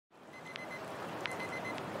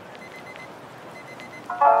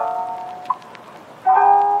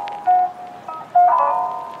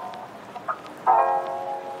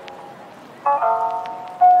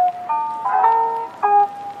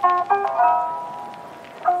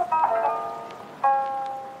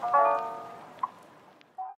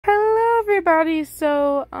Everybody,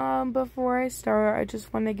 so before I start, I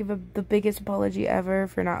just want to give the biggest apology ever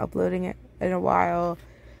for not uploading it in a while.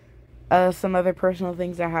 Some other personal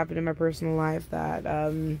things that happened in my personal life that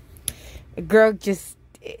girl, just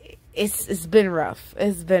it's been rough.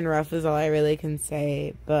 It's been rough is all I really can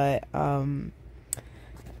say. But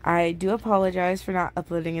I do apologize for not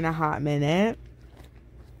uploading in a hot minute.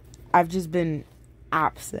 I've just been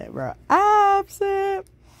absent, bro. Absent.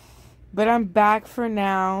 But I'm back for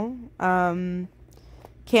now.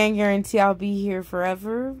 Can't guarantee I'll be here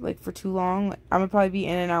forever, like for too long. I'm gonna probably be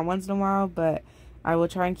in and out once in a while, but I will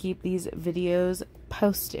try and keep these videos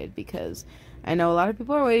posted because I know a lot of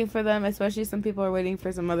people are waiting for them, especially some people are waiting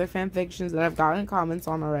for some other fan fictions that I've gotten comments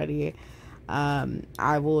on already.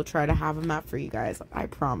 I will try to have them out for you guys, I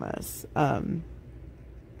promise. Anywho,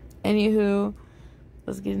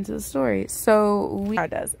 let's get into the story. So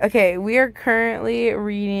we are currently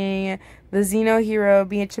reading the Xeno-Hero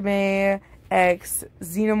Bnha X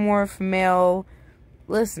Xenomorph Male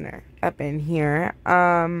Listener up in here.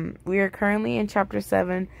 We are currently in chapter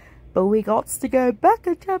 7, but we got to go back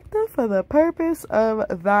a chapter for the purpose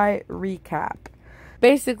of thy recap.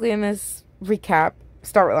 Basically, in this recap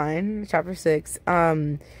start line, chapter 6,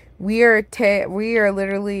 we're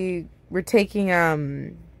taking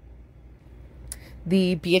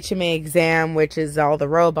the Bnha exam, which is all the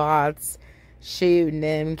robots, shooting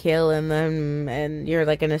them, killing them, and you're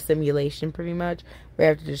like in a simulation pretty much. We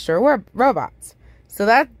have to destroy robots. So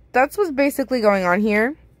that's what's basically going on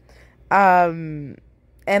here. And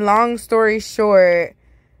long story short,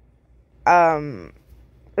 Izuku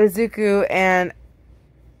and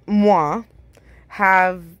Moi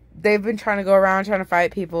they've been trying to go around trying to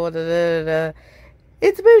fight people.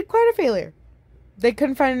 It's been quite a failure. They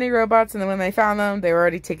couldn't find any robots, and then when they found them, they were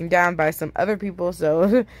already taken down by some other people,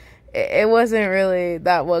 so it wasn't really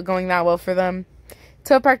going that well for them.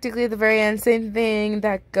 Till practically at the very end, same thing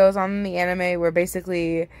that goes on in the anime, where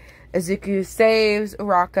basically Izuku saves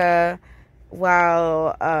Uraka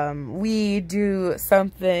while we do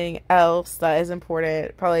something else that is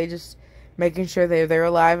important, probably just making sure they're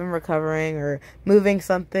alive and recovering, or moving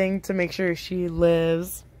something to make sure she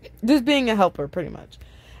lives. Just being a helper, pretty much.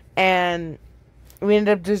 And we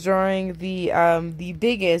ended up destroying the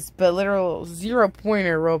biggest but literal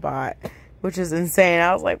 0-pointer robot, which is insane.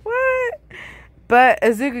 I was like, what? But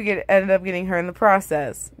Izuku ended up getting her in the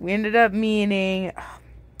process. We ended up meeting,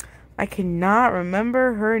 I cannot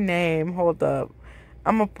remember her name. Hold up.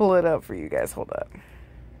 I'm gonna pull it up for you guys. Hold up.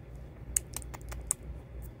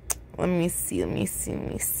 Let me see.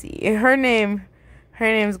 Her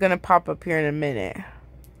name's gonna pop up here in a minute.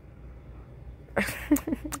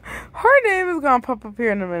 Her name is gonna pop up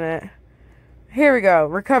here in a minute. Here we go.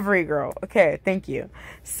 Recovery Girl. Okay, thank you.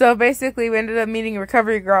 So basically, we ended up meeting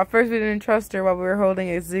Recovery Girl. First, we didn't trust her while we were holding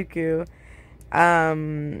Izuku.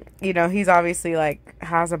 You know, he's obviously like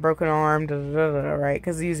has a broken arm, right?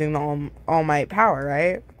 Because he's using the all might power,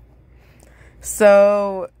 right?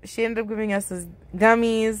 So she ended up giving us his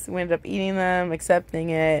gummies. We ended up eating them,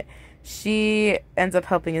 accepting it. She ends up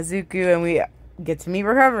helping Izuku, and we get to meet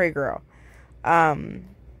Recovery Girl.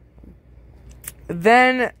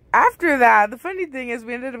 Then after that, the funny thing is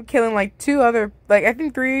we ended up killing like I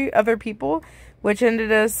think 3 other people, which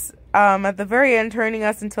ended us at the very end turning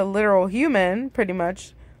us into a literal human, pretty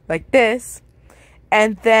much like this.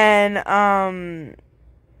 And then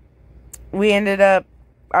we ended up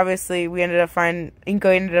Inko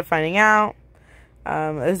ended up finding out.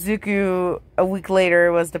 Izuku a week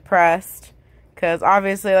later was depressed. Because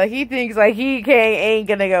obviously, like, he thinks, like, he ain't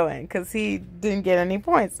gonna go in. Because he didn't get any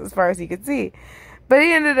points, as far as he could see. But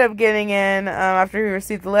he ended up getting in after he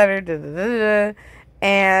received the letter.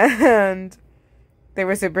 And they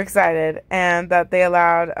were super excited. And that they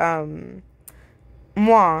allowed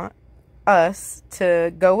us,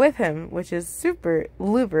 to go with him. Which is super,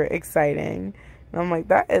 luper exciting. And I'm like,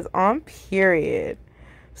 that is on period.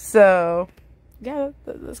 So, yeah,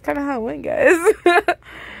 that's kind of how it went, guys.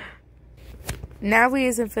 Now we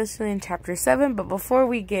is officially in chapter 7, but before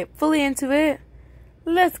we get fully into it,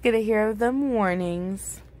 let's get a hear of them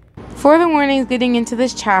warnings. For the warnings getting into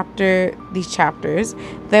these chapters,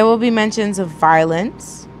 there will be mentions of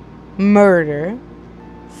violence, murder,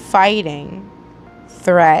 fighting,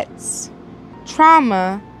 threats,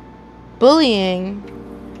 trauma, bullying,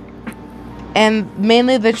 and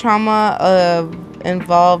mainly the trauma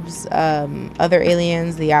involves other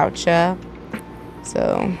aliens, the Oucha.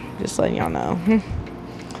 So, just letting y'all know.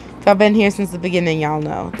 If I've been here since the beginning, y'all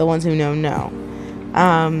know. The ones who know.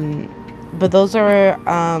 But those are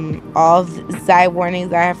all the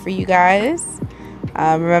warnings I have for you guys.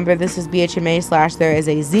 Remember, this is Bnha / there is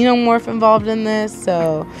a xenomorph involved in this.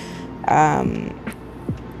 So,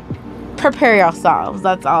 prepare yourselves.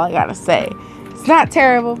 That's all I gotta say. It's not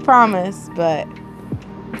terrible, promise, but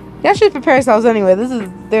y'all should prepare yourselves anyway. There's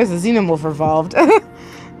a xenomorph involved.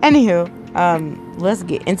 Anywho, let's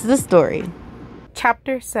get into the story.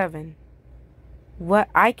 Chapter 7. What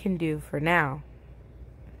I Can Do for Now.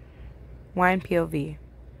 Wine POV.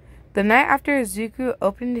 The night after Izuku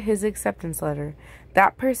opened his acceptance letter,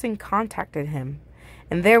 that person contacted him,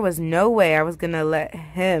 and there was no way I was gonna let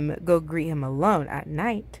him go greet him alone at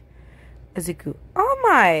night. Izuku, oh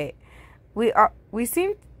my! We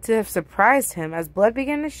seemed to have surprised him as blood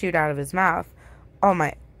began to shoot out of his mouth. Oh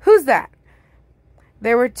my, who's that?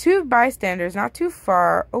 There were two bystanders not too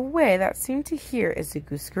far away that seemed to hear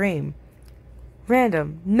Izuku scream.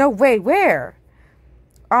 Random. No way, where?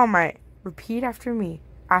 Oh my, repeat after me.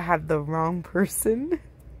 I had the wrong person.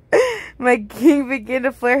 My king began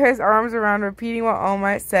to flare his arms around, repeating what All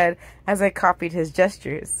Might said as I copied his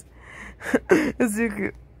gestures.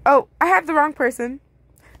 Izuku, oh, I had the wrong person.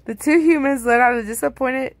 The two humans let out a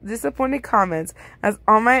disappointed comments as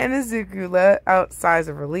All Might and Izuku let out sighs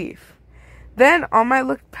of relief. Then All Might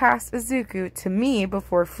looked past Izuku to me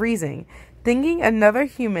before freezing, thinking another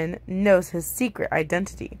human knows his secret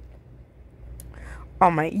identity.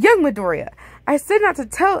 All Might, young Midoriya, I said not to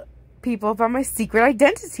tell people about my secret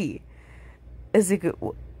identity.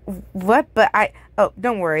 Izuku, what? But oh,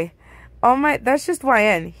 don't worry. All Might, that's just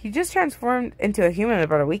YN. He just transformed into a human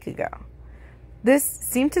about a week ago. This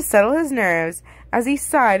seemed to settle his nerves as he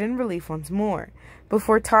sighed in relief once more,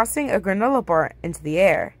 before tossing a granola bar into the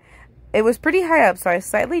air. It was pretty high up, so I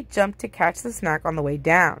slightly jumped to catch the snack on the way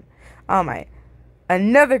down. All Might,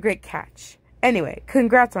 another great catch. Anyway,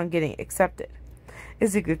 congrats on getting accepted.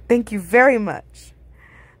 Izuku, thank you very much.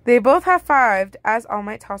 They both high-fived as All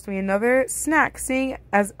Might tossed me another snack, seeing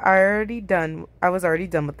as I was already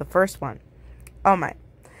done with the first one. All Might,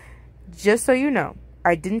 just so you know,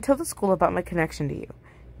 I didn't tell the school about my connection to you.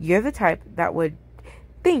 You're the type that would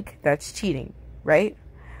think that's cheating, right?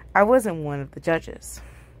 I wasn't one of the judges.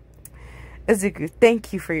 Izuku,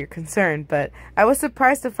 thank you for your concern, but I was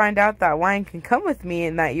surprised to find out that Wine can come with me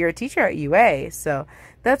and that you're a teacher at UA, so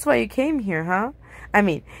that's why you came here, huh? I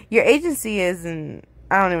mean, your agency is in,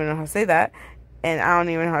 I don't even know how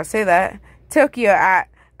to say that, Tokyo at,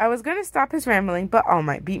 I was going to stop his rambling, but All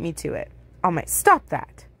Might beat me to it. All Might, stop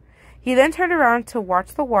that. He then turned around to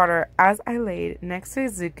watch the water as I laid next to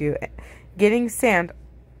Izuku, getting sand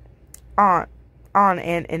on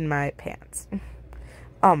and in my pants.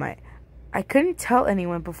 All Might, I couldn't tell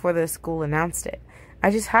anyone before the school announced it. I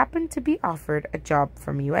just happened to be offered a job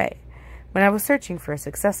from UA when I was searching for a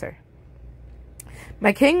successor.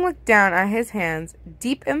 My king looked down at his hands,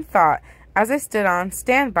 deep in thought, as I stood on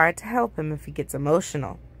standby to help him if he gets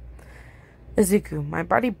emotional. Izuku, my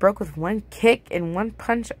body broke with one kick and one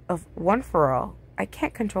punch of One For All. I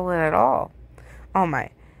can't control it at all. All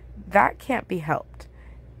Might, that can't be helped.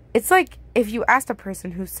 It's like if you asked a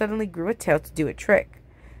person who suddenly grew a tail to do a trick.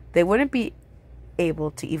 They wouldn't be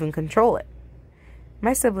able to even control it.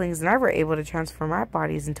 My siblings and I were able to transform our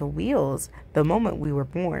bodies into wheels the moment we were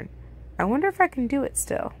born. I wonder if I can do it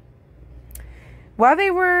still. While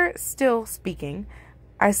they were still speaking,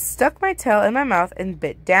 I stuck my tail in my mouth and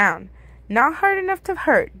bit down. Not hard enough to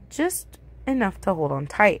hurt, just enough to hold on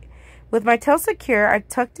tight. With my tail secure, I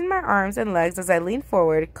tucked in my arms and legs as I leaned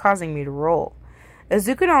forward, causing me to roll.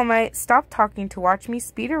 Izuku and All Might stopped talking to watch me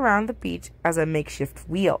speed around the beach as a makeshift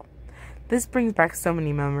wheel. This brings back so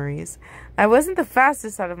many memories. I wasn't the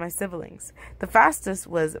fastest out of my siblings. The fastest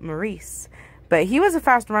was Maurice, but he was a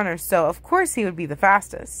fast runner, so of course he would be the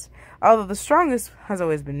fastest, although the strongest has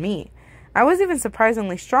always been me. I was even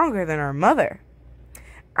surprisingly stronger than our mother.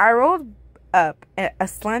 I rolled up a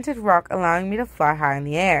slanted rock, allowing me to fly high in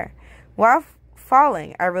the air. While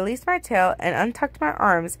falling, I released my tail and untucked my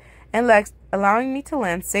arms and legs, allowing me to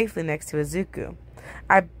land safely next to Izuku.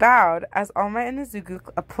 I bowed as All Might and Izuku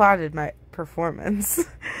applauded my performance.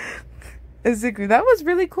 Izuku, that was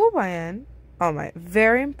really cool, Bayan. All Might,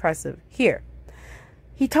 very impressive. Here.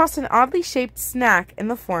 He tossed an oddly shaped snack in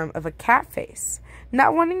the form of a cat face.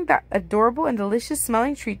 Not wanting that adorable and delicious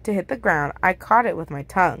smelling treat to hit the ground, I caught it with my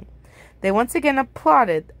tongue. They once again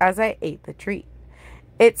applauded as I ate the treat.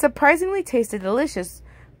 It surprisingly tasted delicious,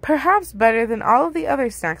 perhaps better than all of the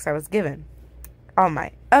other snacks I was given. All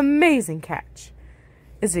Might, amazing catch.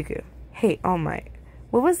 Izuku, hey, All Might,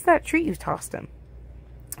 what was that treat you tossed him?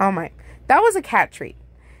 Oh my, that was a cat treat.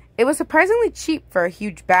 It was surprisingly cheap for a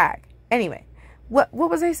huge bag. Anyway, what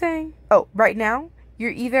was I saying? Oh, right now,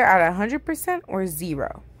 you're either at 100% or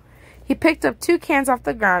 0. He picked up 2 cans off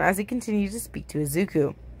the ground as he continued to speak to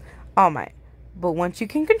Izuku. All right, but once you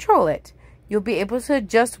can control it, you'll be able to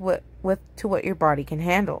adjust to what your body can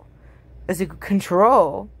handle. Izuku,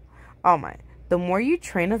 control? All right, the more you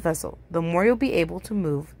train a vessel, the more you'll be able to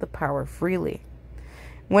move the power freely.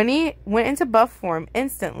 When he went into buff form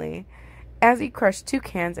instantly, as he crushed 2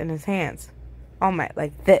 cans in his hands. All Might,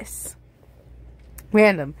 like this.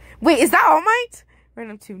 Random. Wait, is that All Might?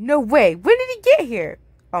 Random 2. No way. When did he get here?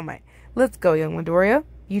 All Might. Let's go, young Midoriya.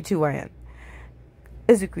 You too, YN.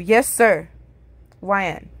 Izuku. Yes, sir.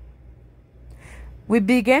 YN. We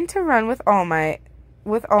began to run with All Might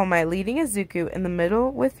leading Izuku in the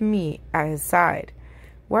middle with me at his side.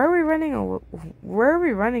 Where are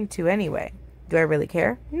we running to anyway? Do I really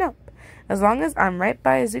care? Nope. As long as I'm right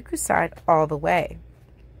by Izuku's side all the way.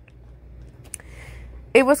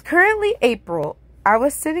 It was currently April. I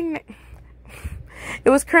was sitting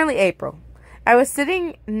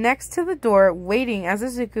next to the door waiting as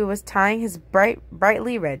Izuku was tying his bright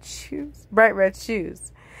red shoes.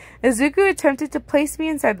 Izuku attempted to place me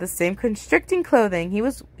inside the same constricting clothing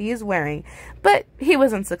he is wearing, but he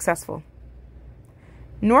was unsuccessful.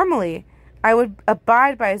 Normally, I would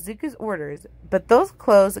abide by Izuku's orders, but those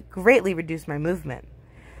clothes greatly reduced my movement.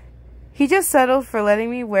 He just settled for letting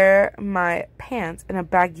me wear my pants and a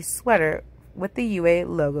baggy sweater with the UA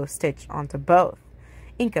logo stitched onto both.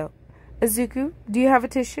 Inko, Izuku, do you have a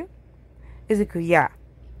tissue? Izuku, yeah.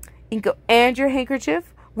 Inko, and your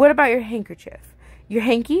handkerchief? What about your handkerchief? Your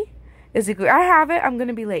hanky? Izuku, I have it. I'm going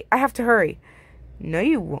to be late. I have to hurry. No,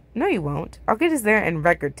 you won't. No, you won't. I'll get us there in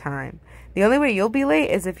record time. The only way you'll be late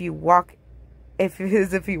is if you want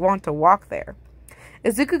to walk there.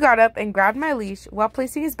 Izuku got up and grabbed my leash while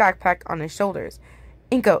placing his backpack on his shoulders.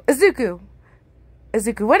 Inko, Izuku!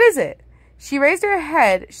 Izuku, what is it? She raised her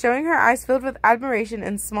head, showing her eyes filled with admiration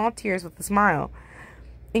and small tears with a smile.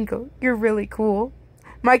 Inko, you're really cool.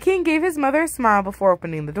 My king gave his mother a smile before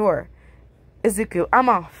opening the door. Izuku, I'm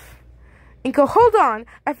off. Inko, hold on!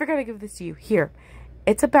 I forgot to give this to you. Here.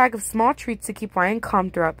 It's a bag of small treats to keep Ryan calm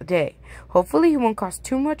throughout the day. Hopefully he won't cause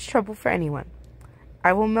too much trouble for anyone.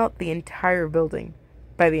 I will melt the entire building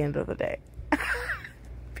by the end of the day.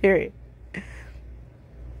 Period.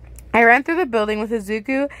 I ran through the building with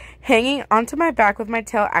Izuku hanging onto my back with my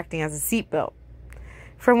tail acting as a seatbelt.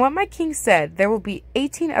 From what my king said, there will be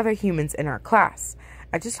 18 other humans in our class.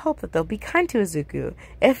 I just hope that they'll be kind to Izuku.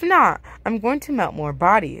 If not, I'm going to melt more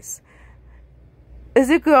bodies.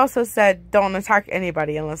 Izuku also said, don't attack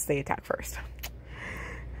anybody unless they attack first.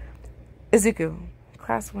 Izuku,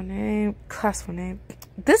 Class 1A.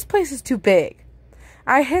 This place is too big.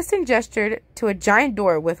 I hissed and gestured to a giant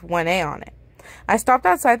door with 1A on it. I stopped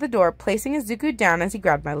outside the door, placing Izuku down as he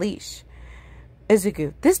grabbed my leash.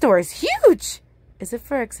 Izuku, this door is huge! Is it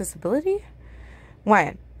for accessibility?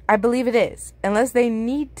 Why? I believe it is, unless they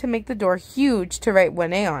need to make the door huge to write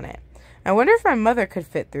 1A on it. I wonder if my mother could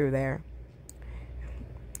fit through there.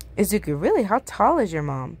 Izuku, really? How tall is your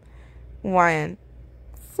mom? Wyan,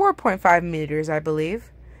 4.5 meters, I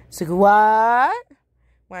believe. Izuku, what?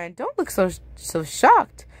 Wyan, don't look so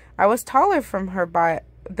shocked. I was taller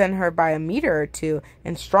than her by a meter or 2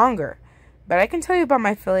 and stronger. But I can tell you about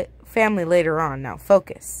my family later on. Now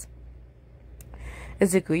focus.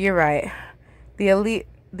 Izuku, you're right. The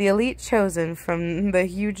elite chosen from the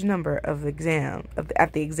huge number of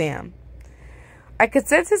at the exam. I could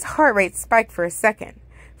sense his heart rate spike for a second.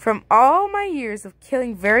 From all my years of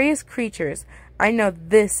killing various creatures, I know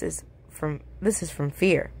this is from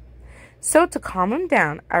fear. So to calm him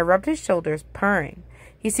down, I rubbed his shoulders, purring.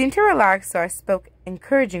 He seemed to relax, so I spoke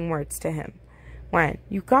encouraging words to him. Wan,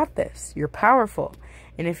 you got this. You're powerful.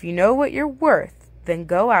 And if you know what you're worth, then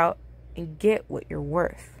go out and get what you're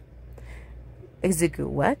worth. Izuku,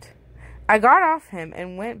 what? I got off him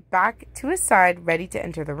and went back to his side, ready to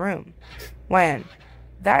enter the room. Wan,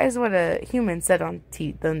 that is what a human said on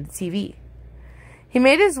the TV. He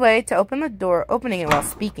made his way to open the door, opening it while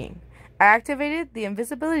speaking. I activated the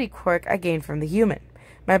invisibility quirk I gained from the human.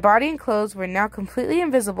 My body and clothes were now completely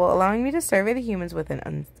invisible, allowing me to survey the humans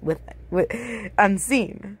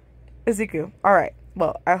unseen. Izuku, alright,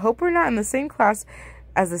 well, I hope we're not in the same class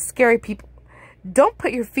as the scary people. Don't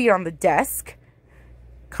put your feet on the desk.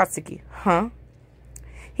 Katsuki, huh?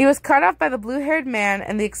 He was cut off by the blue-haired man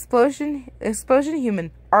and the explosion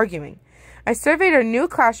human arguing. I surveyed our new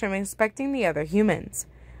classroom, inspecting the other humans.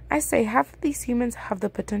 I say half of these humans have the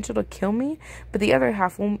potential to kill me, but the other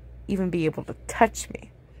half won't even be able to touch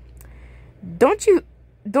me. Don't you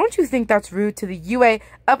don't you think that's rude to the UA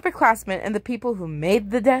upperclassmen and the people who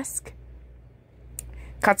made the desk?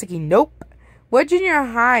 Katsuki, nope. What junior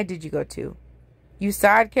high did you go to? You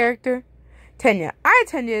side character? Tenya, I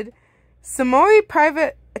attended Samori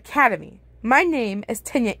Private Academy. My name is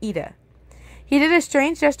Tenya Ida. He did a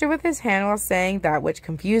strange gesture with his hand while saying that, which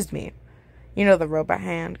confused me. You know the robot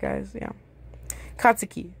hand, guys, yeah.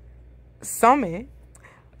 Katsuki, Some?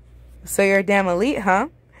 So you're a damn elite, huh?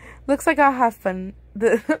 Looks like I'll have fun.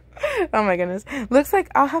 Oh my goodness. Looks like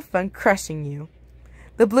I'll have fun crushing you.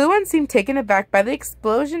 The blue one seemed taken aback by the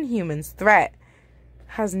explosion human's threat.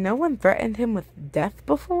 Has no one threatened him with death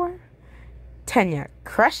before? Tenya,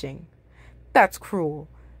 crushing? That's cruel.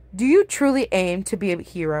 Do you truly aim to be a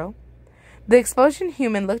hero? The explosion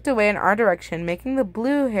human looked away in our direction, making the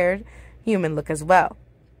blue-haired human look as well.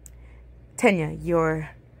 Tenya,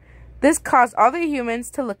 This caused all the humans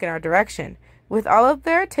to look in our direction. With all of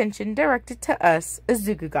their attention directed to us,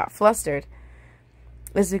 Izuku got flustered.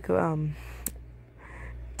 Tenya,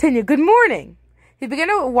 good morning! He began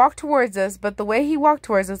to walk towards us, but the way he walked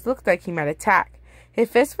towards us looked like he might attack. His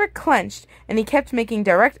fists were clenched, and he kept making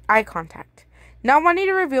direct eye contact. Not wanting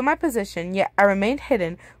to reveal my position, yet I remained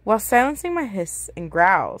hidden while silencing my hiss and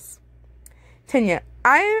growls. Tenya,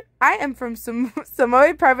 I am from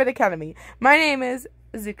Samoi Private Academy. My name is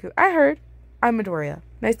Izuku. I heard. I'm Midoriya.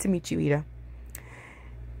 Nice to meet you, Ida.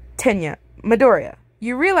 Tenya, Midoriya,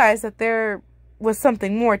 you realized that there was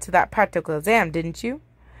something more to that practical exam, didn't you?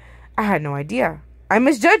 I had no idea. I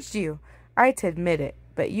misjudged you. I hate to admit it,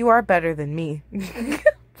 but you are better than me.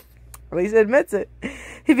 At least he admits it.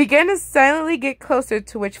 He began to silently get closer,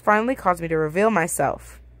 to which finally caused me to reveal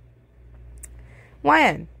myself.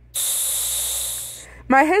 YN.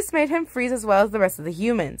 My hiss made him freeze as well as the rest of the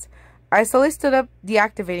humans. I slowly stood up,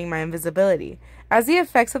 deactivating my invisibility. As the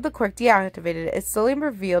effects of the quirk deactivated, it slowly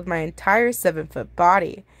revealed my entire 7-foot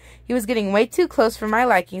body. He was getting way too close for my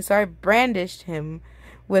liking, so I brandished him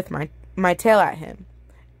with my tail at him.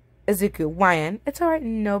 Izuku, YN, it's alright,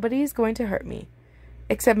 nobody's going to hurt me.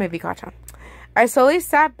 Except maybe Kacchan. I slowly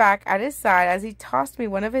sat back at his side as he tossed me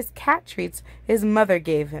one of his cat treats his mother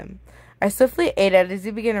gave him. I swiftly ate it as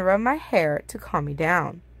he began to rub my hair to calm me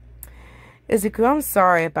down. Izuku, I'm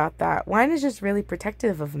sorry about that. YN is just really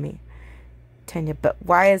protective of me. Tenya, but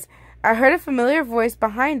why is... I heard a familiar voice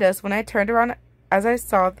behind us when I turned around as I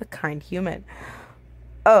saw the kind human.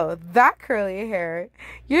 Oh, that curly hair.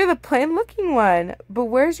 You're the plain-looking one. But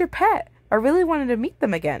where's your pet? I really wanted to meet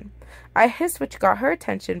them again. I hissed, which got her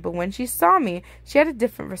attention, but when she saw me, she had a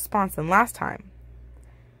different response than last time.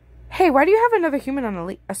 Hey, why do you have another human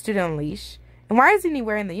on a student on a leash? And why isn't he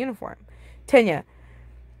wearing the uniform? Tenya,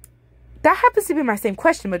 that happens to be my same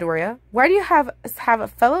question, Midoriya. Why do you have a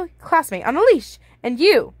fellow classmate on a leash? And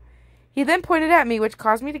you? He then pointed at me, which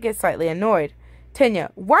caused me to get slightly annoyed.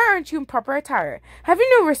 Tenya, why aren't you in proper attire? Have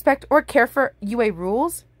you no respect or care for UA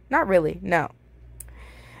rules? Not really, no.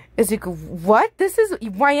 Izuku, what? This is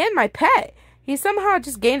YN, my pet. He somehow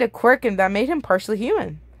just gained a quirk and that made him partially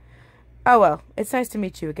human. Oh well, it's nice to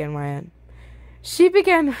meet you again, YN. She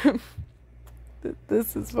began...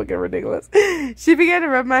 This is fucking ridiculous. She began to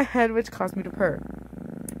rub my head, which caused me to purr.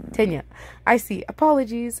 Tenya, I see.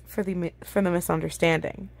 Apologies for the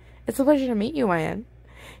misunderstanding. It's a pleasure to meet you, YN.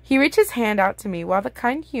 He reached his hand out to me while the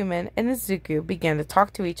kind human and Izuku began to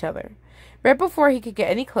talk to each other. Right before he could get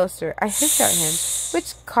any closer, I hissed at him,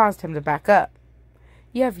 which caused him to back up.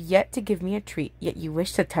 You have yet to give me a treat, yet you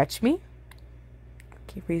wish to touch me?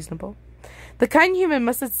 Okay, reasonable. The kind human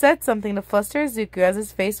must have said something to fluster Izuku, as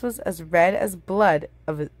his face was as red as the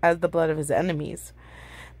blood of his enemies.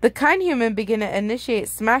 The kind human began to initiate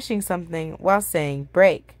smashing something while saying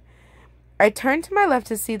break. I turned to my left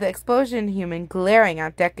to see the explosion human glaring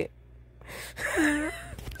at I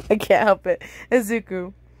can't help it.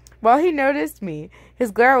 Izuku. While he noticed me,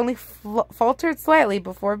 his glare only faltered slightly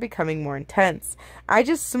before becoming more intense. I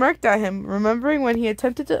just smirked at him, remembering when he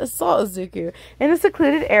attempted to assault Izuku in a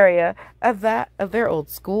secluded area of their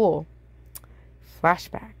old school.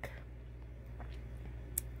 Flashback.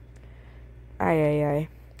 YN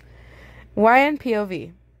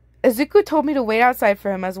POV. Izuku told me to wait outside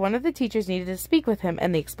for him as one of the teachers needed to speak with him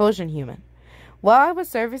and the explosion human. While I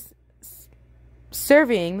was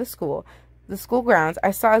surveying the school grounds,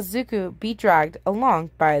 I saw Izuku be dragged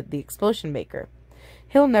along by the explosion maker.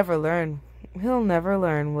 He'll never learn,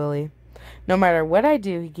 will he? No matter what I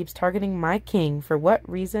do, he keeps targeting my king. For what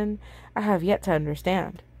reason, I have yet to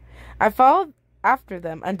understand. I followed after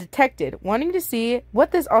them undetected, wanting to see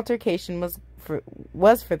what this altercation was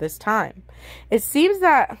for this time. It seems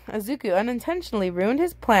that Izuku unintentionally ruined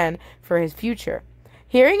his plan for his future.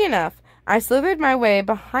 Hearing enough, I slithered my way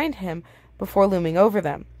behind him before looming over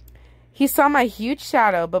them. He saw my huge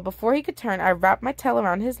shadow, but before he could turn, I wrapped my tail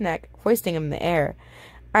around his neck, hoisting him in the air.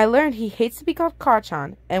 I learned he hates to be called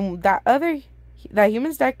kacchan, and that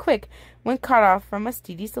humans die quick when cut off from a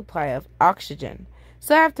steady supply of oxygen.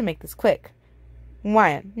 So I have to make this quick.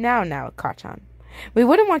 Why, now, kacchan. We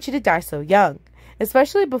wouldn't want you to die so young,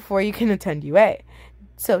 especially before you can attend UA.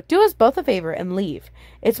 So do us both a favor and leave.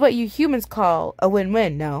 It's what you humans call a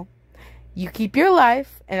win-win, no? You keep your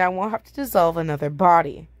life, and I won't have to dissolve another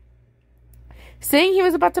body. Saying he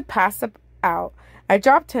was about to pass out, I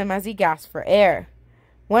dropped him as he gasped for air.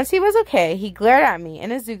 Once he was okay, he glared at me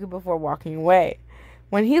and Izuku before walking away.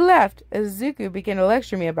 When he left, Izuku began to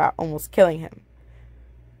lecture me about almost killing him.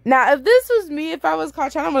 Now, if this was me, if I was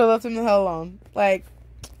kacchan, I would have left him the hell alone. Like,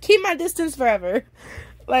 keep my distance forever.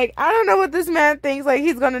 Like, I don't know what this man thinks, like,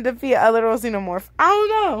 he's gonna defeat a literal xenomorph. I don't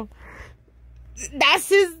know. That's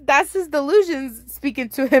his delusions speaking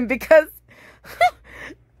to him, because...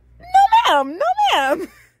 No, ma'am.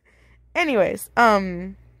 Anyways,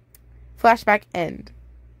 flashback end.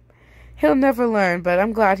 He'll never learn, but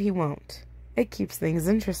I'm glad he won't. It keeps things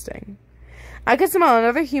interesting. I could smell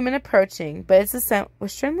another human approaching, but its scent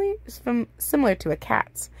was strangely similar to a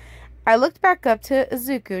cat's. I looked back up to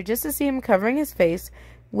Izuku just to see him covering his face,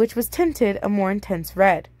 which was tinted a more intense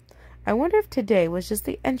red. I wonder if today was just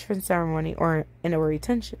the entrance ceremony or an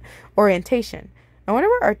orientation. I wonder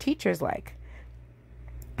what our teacher's like.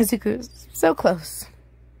 Izuku's so close.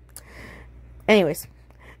 Anyways,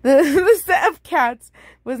 the set of cats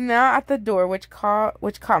was now at the door, which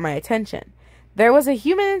caught my attention. There was a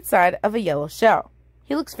human inside of a yellow shell.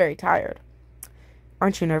 He looks very tired.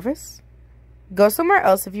 Aren't you nervous? Go somewhere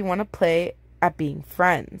else if you want to play at being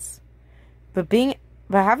friends. But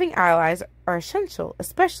having allies are essential,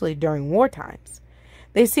 especially during war times.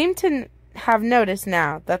 They seem to have noticed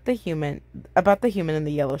now that about the human in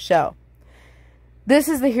the yellow shell. This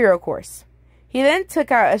is the hero course. He then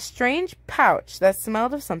took out a strange pouch that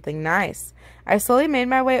smelled of something nice. I slowly made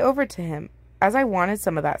my way over to him, as I wanted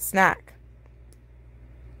some of that snack.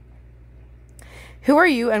 Who are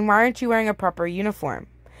you, and why aren't you wearing a proper uniform?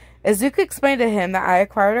 Izuku explained to him that I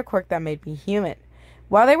acquired a quirk that made me human.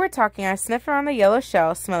 While they were talking, I sniffed around the yellow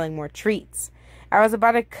shell, smelling more treats. I was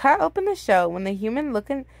about to cut open the shell when the human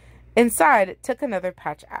looking inside took another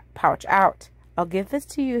pouch out. I'll give this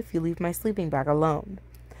to you if you leave my sleeping bag alone.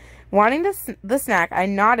 Wanting the snack, I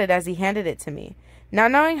nodded as he handed it to me.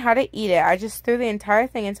 Not knowing how to eat it, I just threw the entire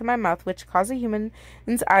thing into my mouth, which caused the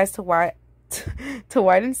human's eyes to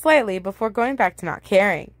widen slightly before going back to not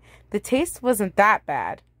caring. The taste wasn't that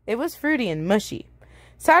bad. It was fruity and mushy.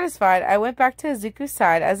 Satisfied, I went back to Izuku's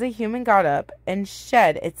side as the human got up and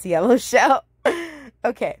shed its yellow shell.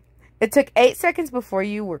 Okay, it took 8 seconds before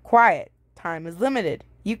you were quiet. Time is limited.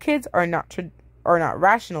 You kids are not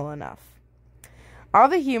rational enough. All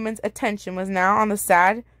the human's attention was now on the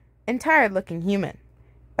sad and tired-looking human.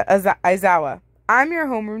 Aizawa, I'm your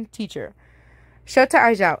homeroom teacher. Shota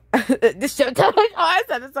Aizawa. Oh, I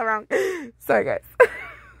said it so wrong. Sorry, guys.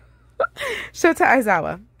 Shota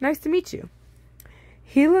Aizawa, nice to meet you.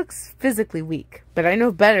 He looks physically weak, but I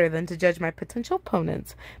know better than to judge my potential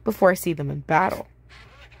opponents before I see them in battle.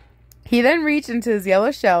 He then reached into his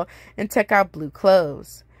yellow shell and took out blue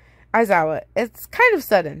clothes. Aizawa, it's kind of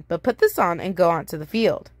sudden, but put this on and go onto the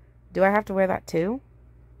field. Do I have to wear that too?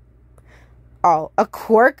 Oh, a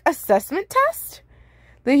quirk assessment test?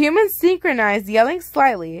 The humans synchronized, yelling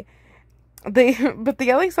slightly. But the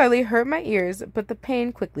yelling slightly hurt my ears, but the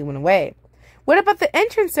pain quickly went away. What about the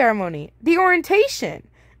entrance ceremony? The orientation?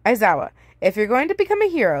 Aizawa, if you're going to become a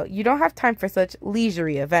hero, you don't have time for such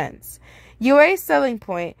leisurely events. UA's selling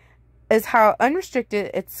point is how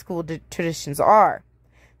unrestricted its school traditions are.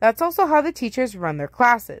 That's also how the teachers run their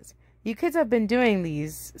classes. You kids have been doing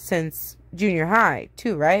these since junior high,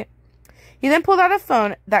 too, right? He then pulled out a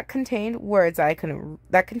phone that contained words I couldn't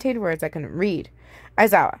read.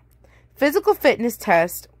 Aizawa, physical fitness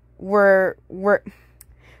test where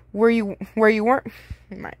you weren't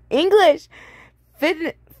my English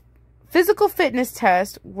physical fitness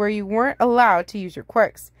test where you weren't allowed to use your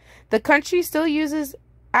quirks. The country still uses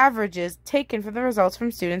averages taken from the results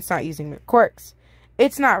from students not using their quirks.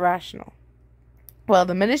 It's not rational. Well,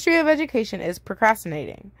 the Ministry of Education is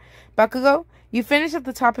procrastinating. Bakugo, you finished at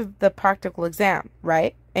the top of the practical exam,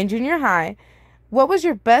 right? In junior high, what was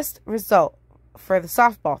your best result for the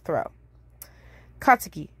softball throw?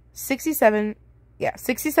 Katsuki, 67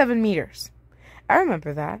 meters. I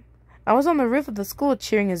remember that. I was on the roof of the school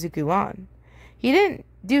cheering Izuku on. He didn't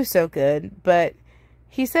do so good, but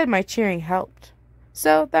he said my cheering helped.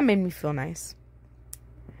 So that made me feel nice.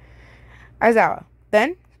 Aizawa,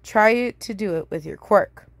 then try to do it with your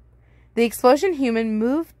quirk. The explosion human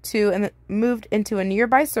moved into a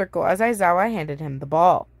nearby circle as Aizawa handed him the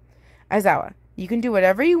ball. Aizawa, you can do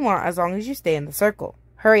whatever you want as long as you stay in the circle.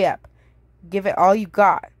 Hurry up. Give it all you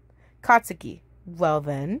got. Katsuki, well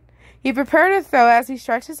then. He prepared to throw as he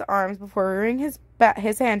stretched his arms before rearing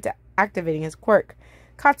his hand to activating his quirk.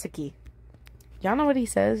 Katsuki. Y'all know what he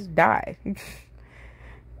says? Die.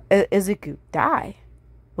 Izuku, die.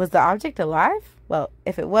 Was the object alive? Well,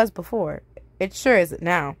 if it was before, it sure isn't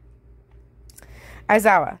now.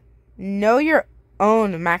 Aizawa, know your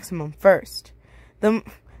own maximum first.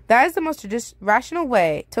 That is the most rational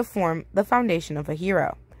way to form the foundation of a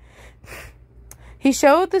hero. He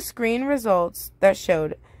showed the screen results that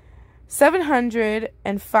showed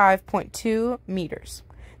 705.2 meters.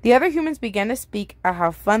 The other humans began to speak at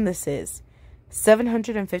how fun this is.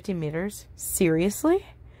 750 meters? Seriously?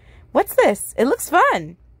 What's this? It looks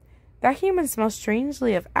fun. That human smells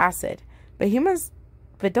strangely of acid, but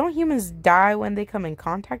don't humans die when they come in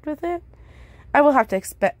contact with it? I will have to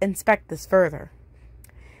inspect this further.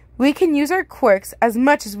 We can use our quirks as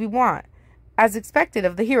much as we want, as expected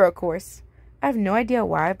of the hero course. I have no idea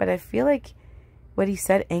why, but I feel like what he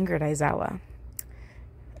said angered Aizawa.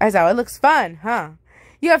 Aizawa, it looks fun, huh?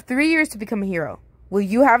 You have 3 years to become a hero. Will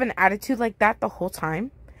you have an attitude like that the whole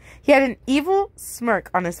time? He had an evil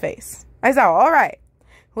smirk on his face. Aizawa, all right.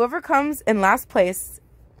 Whoever comes in last place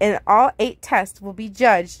in all 8 tests will be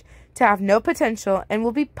judged to have no potential and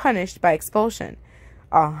will be punished by expulsion.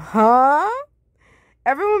 Uh-huh.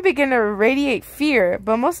 Everyone began to radiate fear,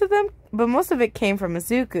 but most of it came from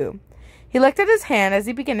Izuku. He looked at his hand as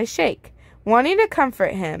he began to shake. Wanting to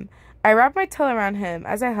comfort him, I wrapped my tail around him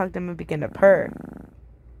as I hugged him and began to purr.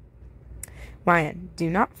 Mayan, do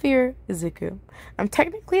not fear, Izuku. I'm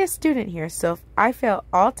technically a student here, so if I fail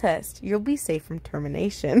all tests, you'll be safe from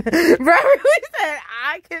termination. Bro really said,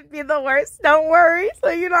 I could be the worst, don't worry, so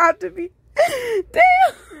you don't have to be...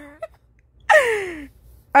 Damn!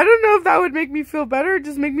 I don't know if that would make me feel better or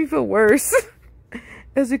just make me feel worse.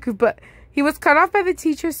 Izuku, but he was cut off by the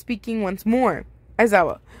teacher speaking once more.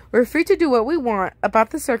 Aizawa, we're free to do what we want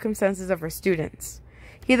about the circumstances of our students.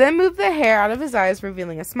 He then moved the hair out of his eyes,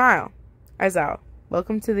 revealing a smile. Aizawa,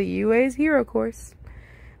 welcome to the UA's hero course.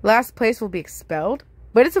 Last place will be expelled,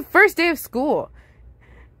 but it's the first day of school.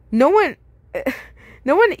 No one,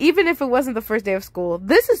 even if it wasn't the first day of school,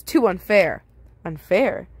 this is too unfair.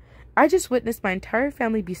 Unfair? I just witnessed my entire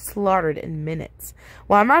family be slaughtered in minutes,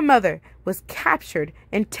 while my mother was captured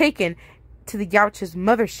and taken to the Yautja's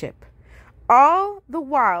mothership. All the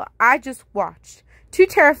while, I just watched, too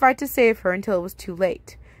terrified to save her until it was too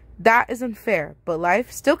late. That is unfair, but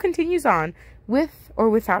life still continues on, with or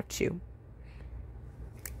without you.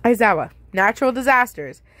 Aizawa, natural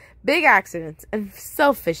disasters, big accidents, and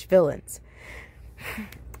selfish villains.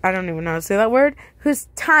 I don't even know how to say that word. Whose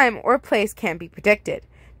time or place can't be predicted.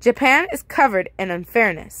 Japan is covered in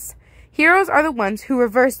unfairness. Heroes are the ones who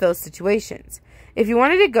reverse those situations. If you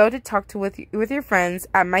wanted to go to talk with your friends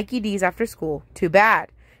at Mikey D's after school, too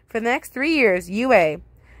bad. For the next 3 years, UA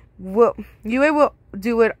will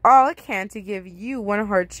do it all it can to give you one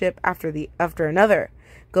hardship after another.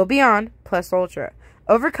 Go beyond, plus ultra.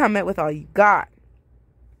 Overcome it with all you got.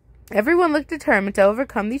 Everyone looked determined to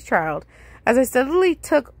overcome these trials as I steadily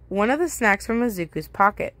took one of the snacks from Izuku's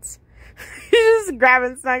pockets. He's just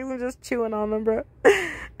grabbing snacks and just chewing on them, bro.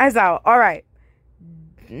 Aizawa, alright.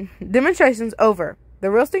 Demonstration's over.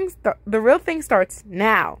 The real thing starts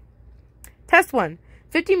now. Test 1,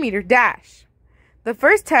 50-meter dash. The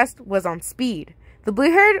first test was on speed. The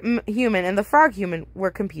blue-haired human and the frog human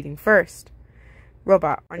were competing first.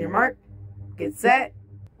 Robot, on your mark, get set.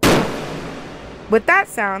 With that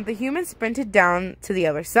sound, the human sprinted down to the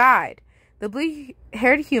other side. The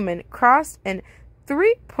blue-haired human crossed in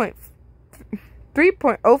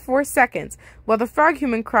 3.04 seconds, while the frog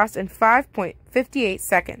human crossed in 5.58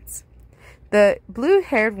 seconds. The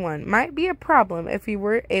blue-haired one might be a problem if we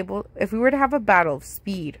were to have a battle of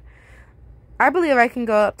speed. I believe I can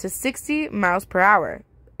go up to 60 miles per hour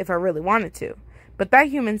if I really wanted to, but that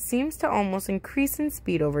human seems to almost increase in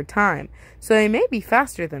speed over time, so they may be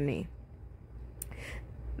faster than me.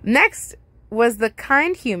 Next was the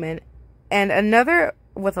kind human and another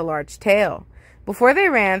with a large tail. Before they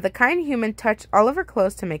ran, the kind human touched all of her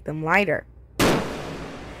clothes to make them lighter.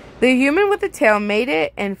 The human with the tail made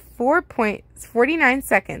it in 4.49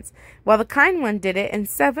 seconds, while the kind one did it in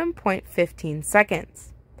 7.15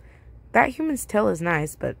 seconds. That human's tail is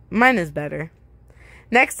nice, but mine is better.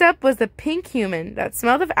 Next up was the pink human that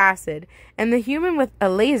smelled of acid and the human with a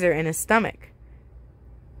laser in his stomach.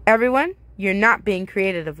 Everyone, you're not being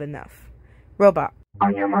creative enough. Robot,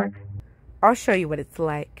 on your mark. I'll show you what it's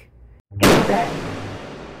like. Get set.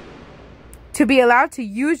 to be allowed to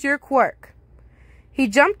use your quirk. He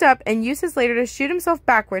jumped up and used his laser to shoot himself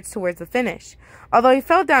backwards towards the finish, although he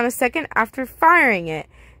fell down a second after firing it,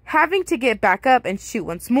 having to get back up and shoot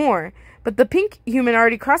once more. But the pink human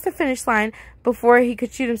already crossed the finish line before he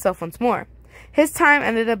could shoot himself once more. His time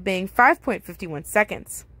ended up being 5.51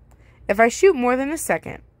 seconds. If I shoot more than a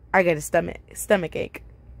second, I get a stomach ache.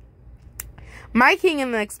 My king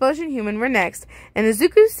and the explosion human were next, and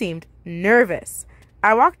Izuku seemed nervous.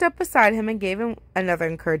 I walked up beside him and gave him another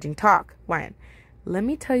encouraging talk. Wyan, let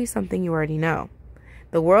me tell you something you already know.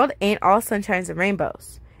 The world ain't all sunshines and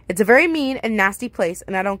rainbows. It's a very mean and nasty place,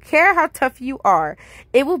 and I don't care how tough you are.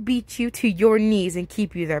 It will beat you to your knees and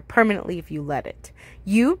keep you there permanently if you let it.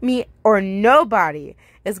 You, me, or nobody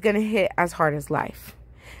is going to hit as hard as life.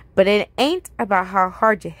 But it ain't about how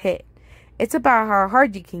hard you hit. It's about how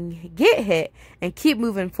hard you can get hit and keep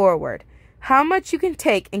moving forward. How much you can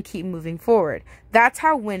take and keep moving forward. That's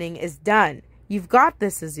how winning is done. You've got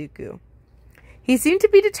this, Izuku. He seemed to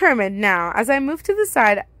be determined now as I moved to the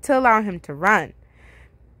side to allow him to run.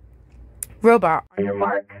 Robot. On your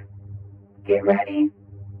mark. Get ready.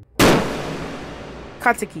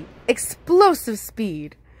 Katsuki. Explosive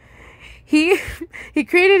speed. He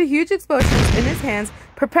created huge explosions in his hands,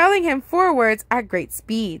 propelling him forwards at great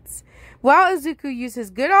speeds. While Izuku used his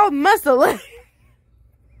good old muscle legs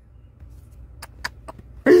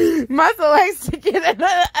to get on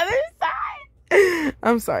the other side.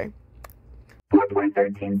 I'm sorry.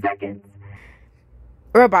 4.13 seconds.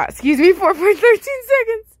 Robot, excuse me, 4.13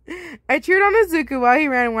 seconds. I cheered on Izuku while he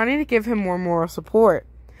ran, wanting to give him more moral support.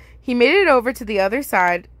 He made it over to the other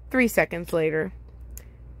side 3 seconds later.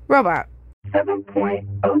 Robot.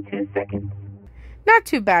 7.02 seconds. Not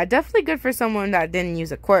too bad. Definitely good for someone that didn't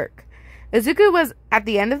use a quirk. Izuku was at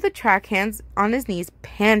the end of the track, hands on his knees,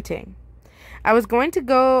 panting. I was going to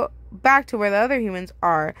go back to where the other humans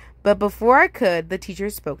are, but before I could, the teacher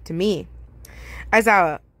spoke to me.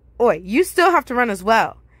 Aizawa, oi, you still have to run as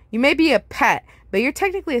well. You may be a pet, but you're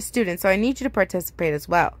technically a student, so I need you to participate as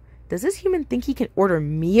well. Does this human think he can order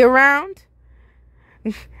me around?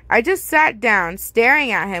 I just sat down,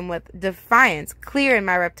 staring at him with defiance clear in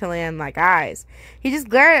my reptilian-like eyes. He just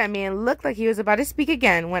glared at me and looked like he was about to speak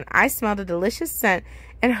again when I smelled a delicious scent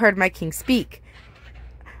and heard my king speak.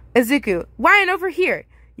 Izuku, Wyan, over here.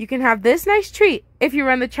 You can have this nice treat if you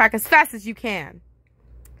run the track as fast as you can.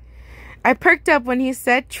 I perked up when he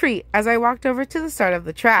said treat as I walked over to the start of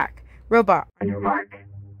the track. Robot. On your mark.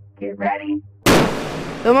 Get ready.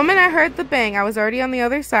 The moment I heard the bang, I was already on the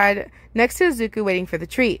other side, next to Izuku, waiting for the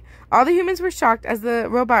treat. All the humans were shocked as the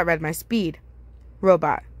robot read my speed.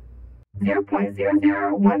 Robot.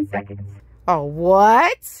 0.001 seconds. Oh,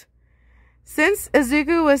 what? Since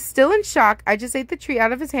Izuku was still in shock, I just ate the treat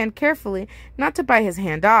out of his hand carefully, not to bite his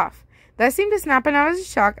hand off. That seemed to snap him out of his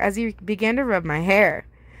shock as he began to rub my hair.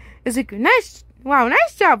 Izuku, nice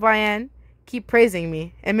job, Wyan. Keep praising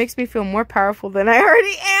me. It makes me feel more powerful than I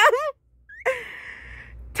already am.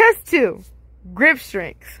 Test 2. Grip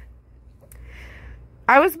strength.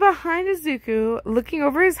 I was behind Izuku, looking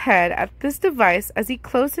over his head at this device as he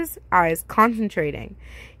closed his eyes, concentrating.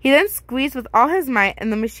 He then squeezed with all his might,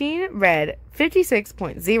 and the machine read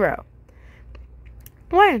 56.0.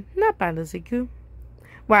 Why? Not bad, Izuku.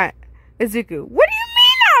 Why? Izuku, what do you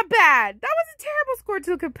mean not bad? That was a terrible score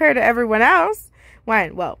to compare to everyone else. Why?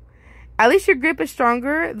 Well, at least your grip is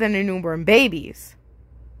stronger than a newborn baby's.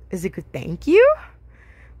 Izuku, thank you?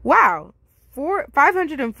 Wow,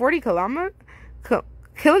 540 kilograms?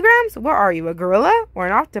 What are you, a gorilla or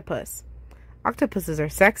an octopus? Octopuses are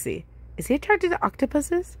sexy. Is he attracted to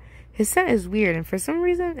octopuses? His scent is weird, and for some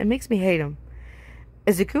reason, it makes me hate him.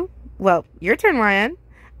 Izuku? Well, your turn, Wyan.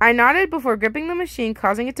 I nodded before gripping the machine,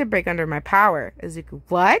 causing it to break under my power. Izuku,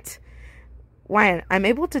 what? Wyan, I'm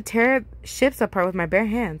able to tear ships apart with my bare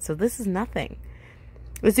hands, so this is nothing.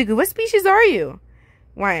 Izuku, what species are you?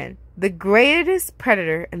 Wyan, the greatest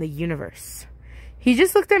predator in the universe. He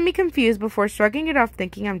just looked at me confused before shrugging it off,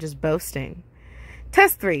 thinking I'm just boasting.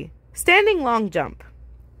 Test 3. Standing long jump.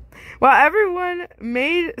 While everyone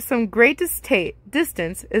made some great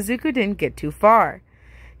distance, Izuku didn't get too far.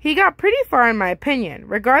 He got pretty far in my opinion.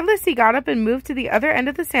 Regardless, he got up and moved to the other end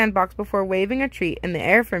of the sandbox before waving a treat in the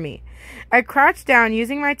air for me. I crouched down,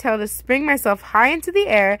 using my tail to spring myself high into the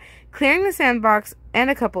air, clearing the sandbox and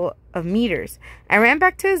a couple of meters. I ran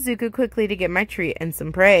back to Izuku quickly to get my treat and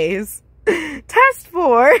some praise. Test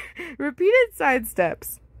 4. Repeated side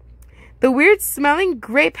steps. The weird-smelling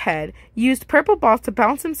grape head used purple balls to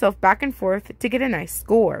bounce himself back and forth to get a nice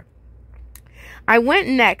score. I went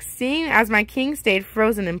next, seeing as my king stayed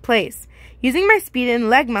frozen in place. Using my speed and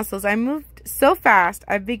leg muscles, I moved so fast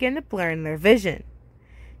I began to blur in their vision.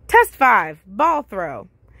 Test 5. Ball throw.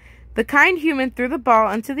 The kind human threw the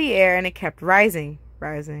ball into the air and it kept rising.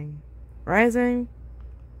 Rising. Rising.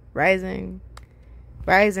 Rising.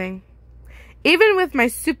 Rising. Even with my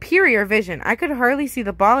superior vision, I could hardly see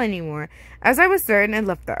the ball anymore, as I was certain it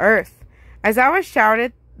left the earth. Aizawa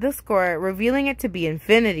shouted the score, revealing it to be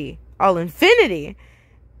infinity. All infinity?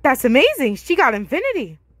 That's amazing! She got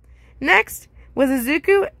infinity! Next was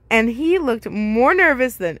Izuku, and he looked more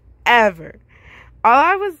nervous than ever.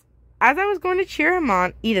 As I was going to cheer him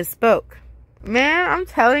on, Ida spoke. Man, I'm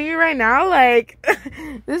telling you right now, like,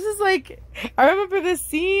 this is like, I remember this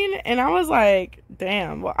scene, and I was like,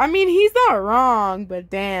 damn. Well, I mean, he's not wrong,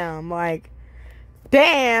 but damn, like,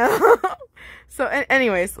 damn. So,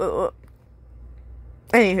 anyways,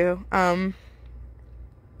 anywho,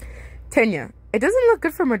 Tenya, it doesn't look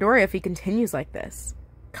good for Midoriya if he continues like this.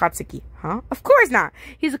 Katsuki, huh? Of course not.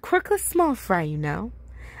 He's a quirkless small fry, you know.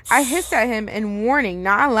 I hissed at him in warning,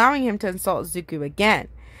 not allowing him to insult Zuko again.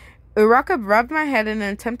 Uraka rubbed my head in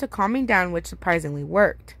an attempt to calm me down, which surprisingly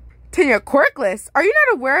worked. Tenya, quirkless? Are you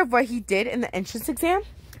not aware of what he did in the entrance exam?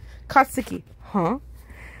 Katsuki, huh?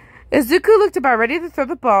 Izuku looked about ready to throw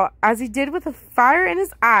the ball, as he did with a fire in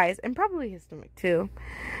his eyes, and probably his stomach too.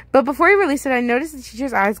 But before he released it, I noticed the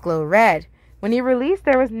teacher's eyes glow red. When he released,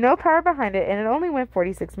 there was no power behind it, and it only went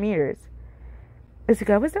 46 meters.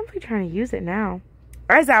 Izuku, I was definitely trying to use it now.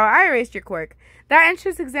 Aizawa, I erased your quirk. That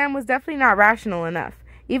entrance exam was definitely not rational enough.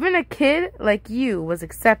 Even a kid like you was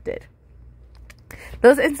accepted.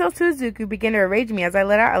 Those insults to Izuku began to enrage me as I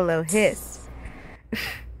let out a low hiss.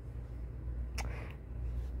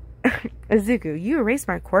 Izuku, you erased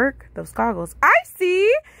my quirk? Those goggles. I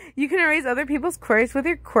see! You can erase other people's quirks with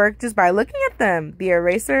your quirk just by looking at them. The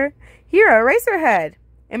eraser. Here, eraser head.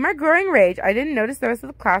 In my growing rage, I didn't notice the rest of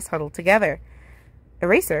the class huddled together.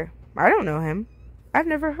 Eraser? I don't know him. I've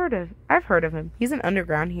heard of him. He's an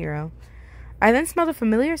underground hero. I then smelled a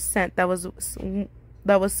familiar scent that was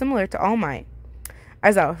similar to All Might.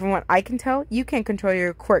 Aizawa, from what I can tell, you can't control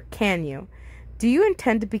your quirk, can you? Do you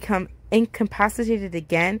intend to become incapacitated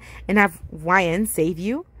again and have YN save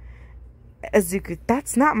you? Izuku,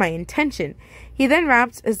 that's not my intention. He then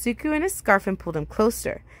wrapped Izuku in his scarf and pulled him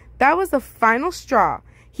closer. That was the final straw.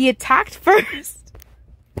 He attacked first.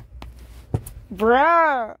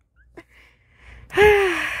 Bruh.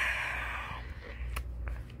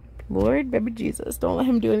 Lord, baby Jesus, don't let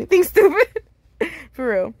him do anything stupid. For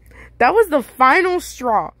real. That was the final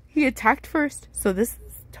straw. He attacked first, so this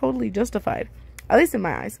is totally justified. At least in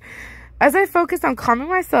my eyes. As I focused on calming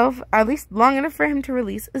myself, at least long enough for him to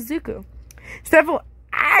release Izuku. Several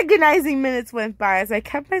agonizing minutes went by as I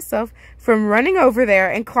kept myself from running over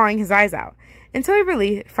there and clawing his eyes out, until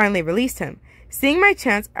I finally released him. Seeing my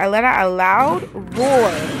chance, I let out a loud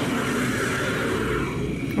roar.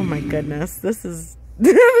 Oh my goodness, this is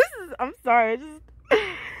I'm sorry,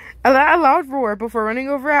 I let out a loud roar before running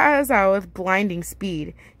over at Aizawa with blinding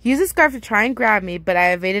speed. He used his scarf to try and grab me, but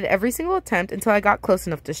I evaded every single attempt until I got close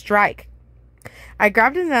enough to strike. I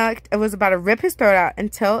grabbed his neck and was about to rip his throat out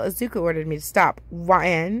until Izuku ordered me to stop.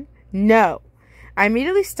 YN? No. I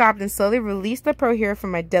immediately stopped and slowly released the pro hero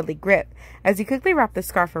from my deadly grip, as he quickly wrapped the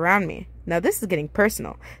scarf around me. Now this is getting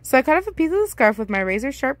personal, so I cut off a piece of the scarf with my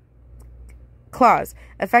razor-sharp claws,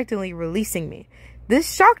 effectively releasing me.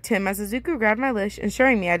 This shocked him as Izuku grabbed my leash,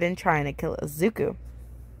 ensuring me I didn't try and kill Izuku.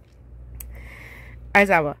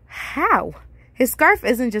 Aizawa, how? His scarf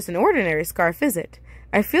isn't just an ordinary scarf, is it?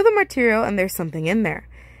 I feel the material and there's something in there.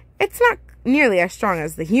 It's not nearly as strong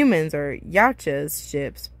as the humans or Yacha's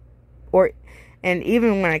ships, and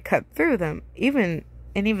even when I cut through them, even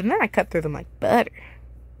then I cut through them like butter.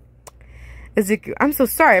 Izuku, I'm so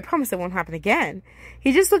sorry. I promise it won't happen again.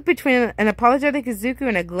 He just looked between an apologetic Izuku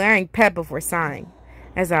and a glaring Pep before sighing.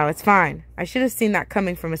 Aizawa, it's fine. I should have seen that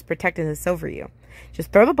coming from his protectiveness over you.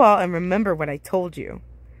 Just throw the ball and remember what I told you.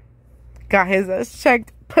 Got his ass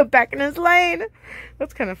checked, put back in his lane.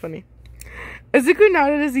 That's kind of funny. Izuku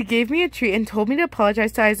nodded as he gave me a treat and told me to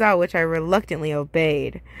apologize to Aizawa, which I reluctantly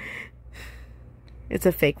obeyed. It's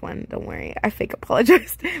a fake one, don't worry. I fake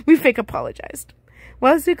apologized. We fake apologized.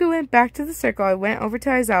 While Izuku went back to the circle, I went over to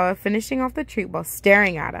Aizawa, finishing off the treat while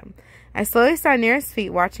staring at him. I slowly sat near his feet,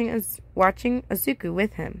 watching Izuku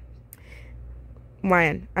with him.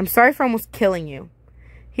 YN, I'm sorry for almost killing you.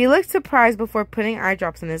 He looked surprised before putting eye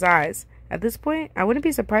drops in his eyes. At this point, I wouldn't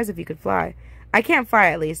be surprised if you could fly. I can't fly,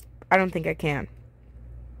 at least. I don't think I can.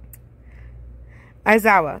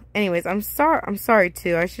 Aizawa, anyways, I'm sorry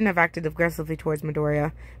too. I shouldn't have acted aggressively towards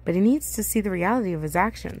Midoriya, but he needs to see the reality of his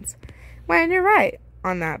actions. YN, you're right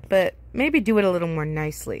on that, but maybe do it a little more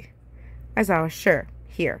nicely. Aizawa, sure.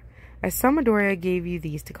 Here. I saw Midoriya gave you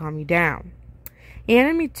these to calm you down. He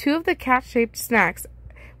handed me 2 of the cat-shaped snacks,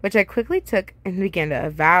 which I quickly took and began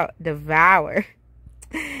to devour.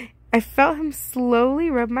 I felt him slowly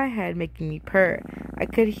rub my head, making me purr. I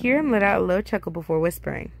could hear him let out a low chuckle before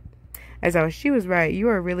whispering, Aizawa, she was right. You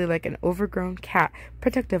are really like an overgrown cat,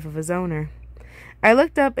 protective of his owner. I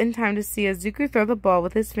looked up in time to see Izuku throw the ball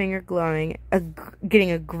with his finger glowing,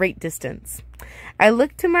 getting a great distance. I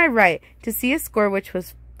looked to my right to see a score which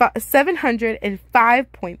was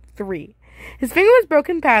 705.3. His finger was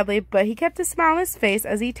broken badly, but he kept a smile on his face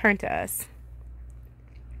as he turned to us.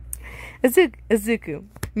 Izuku,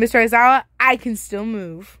 Mr. Aizawa, I can still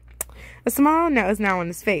move. A smile was now on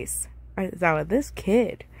his face. Aizawa, this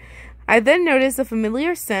kid. I then noticed a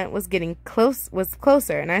familiar scent was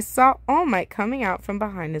closer, and I saw All Might coming out from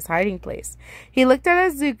behind his hiding place. He looked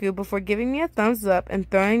at Izuku before giving me a thumbs up and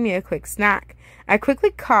throwing me a quick snack. I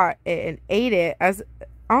quickly caught it and ate it as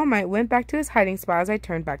All Might went back to his hiding spot as I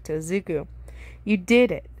turned back to Izuku. You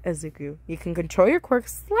did it, Izuku. You can control your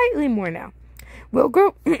quirks slightly more now. We'll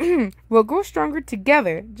grow stronger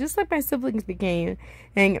together, just like my siblings became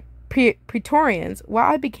Praetorians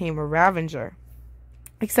while I became a Ravenger.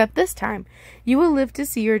 Except this time, you will live to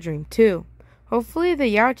see your dream too. Hopefully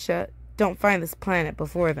the Yautja don't find this planet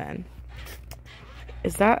before then.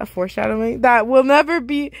 Is that a foreshadowing? That will never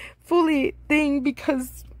be fully thing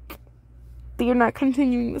because they are not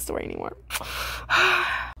continuing the story anymore.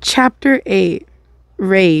 Chapter 8.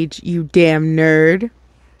 Rage, you damn nerd.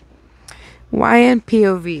 YN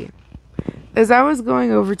POV. As I was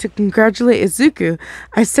going over to congratulate Izuku,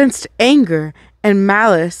 I sensed anger and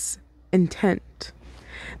malice intent.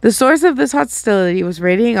 The source of this hostility was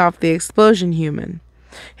radiating off the explosion human.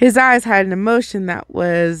 His eyes had an emotion that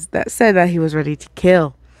said that he was ready to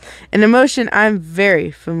kill. An emotion I'm very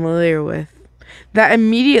familiar with. That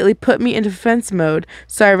immediately put me in defense mode,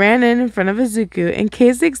 so I ran in front of Izuku in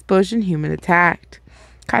case the explosion human attacked.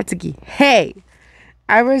 Katsuki, hey!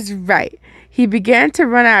 I was right. He began to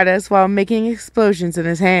run at us while making explosions in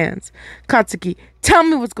his hands. Katsuki, tell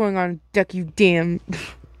me what's going on, duck you damn...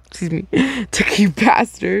 Duck you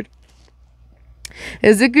bastard.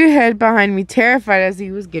 Izuku hid behind me, terrified as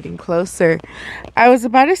he was getting closer. I was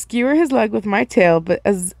about to skewer his leg with my tail, but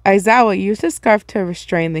as Aizawa used his scarf to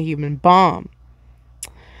restrain the human bomb.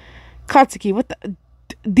 Katsuki, what the...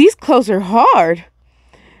 These clothes are hard.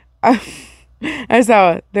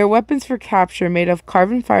 Aizawa, they're weapons for capture made of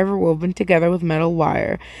carbon fiber woven together with metal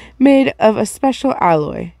wire, made of a special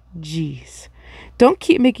alloy. Jeez. Don't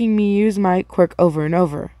keep making me use my quirk over and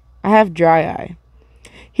over. I have dry eye.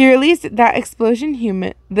 He released the explosion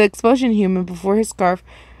human before his scarf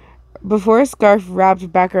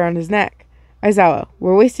wrapped back around his neck. Aizawa,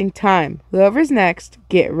 we're wasting time. Whoever's next,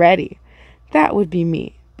 get ready. That would be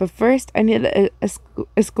me. But first, I need to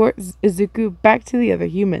escort Izuku back to the other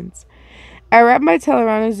humans. I wrapped my tail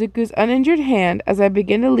around Izuku's uninjured hand as I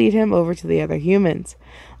began to lead him over to the other humans.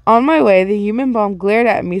 On my way, the human bomb glared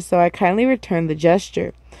at me, so I kindly returned the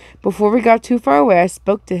gesture. Before we got too far away, I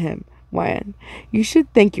spoke to him. YN, you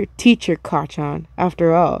should thank your teacher, Kacchan.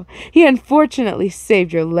 After all, he unfortunately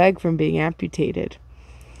saved your leg from being amputated.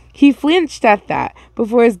 He flinched at that,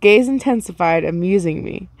 before his gaze intensified, amusing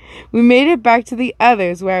me. We made it back to the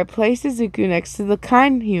others, where I placed Izuku next to the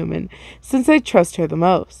kind human, since I trust her the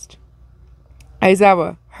most.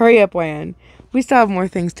 Aizawa, hurry up, YN. We still have more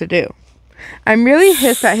things to do. I'm really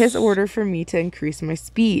hissed at his order for me to increase my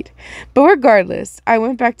speed. But regardless, I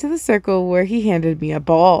went back to the circle where he handed me a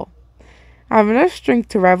ball. I have enough strength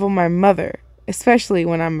to rival my mother, especially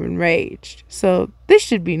when I'm enraged. So this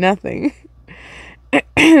should be nothing.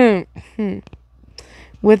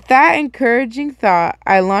 With that encouraging thought,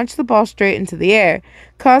 I launched the ball straight into the air,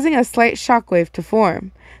 causing a slight shockwave to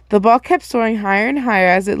form. The ball kept soaring higher and higher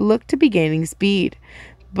as it looked to be gaining speed.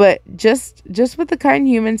 But just with the kind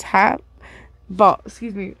human's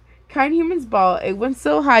ball, it went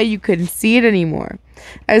so high you couldn't see it anymore.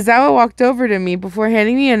 Aizawa walked over to me before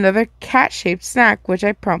handing me another cat-shaped snack, which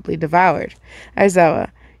I promptly devoured.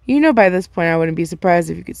 Aizawa, you know by this point I wouldn't be surprised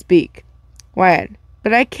if you could speak. YN,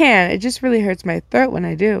 but I can, it just really hurts my throat when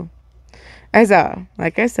I do. Aizawa,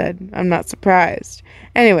 like I said, I'm not surprised.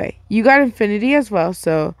 Anyway, you got infinity as well,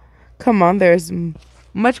 so come on, there's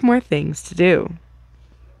much more things to do.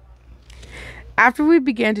 After that, we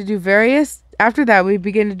began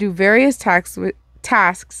to do various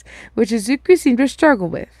tasks, which Izuku seemed to struggle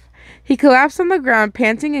with. He collapsed on the ground,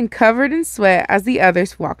 panting and covered in sweat as the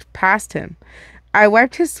others walked past him. I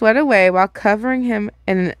wiped his sweat away while covering him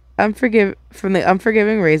from the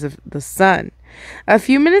unforgiving rays of the sun. A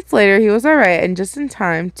few minutes later, he was alright and just in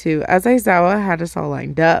time as Aizawa had us all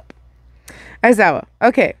lined up. Aizawa,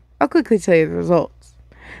 okay, I'll quickly tell you the results.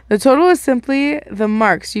 The total is simply the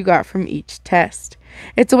marks you got from each test.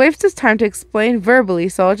 It's a waste of time to explain verbally,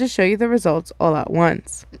 so I'll just show you the results all at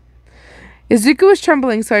once. Izuku was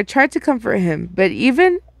trembling, so I tried to comfort him, but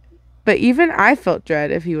even I felt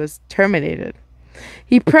dread if he was terminated.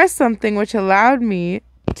 He pressed something which he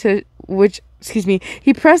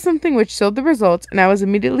pressed something which showed the results, and I was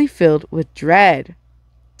immediately filled with dread.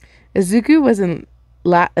 Izuku was in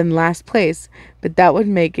last place, but that would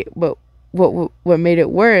make it what made it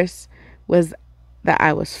worse was that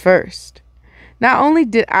I was first. Not only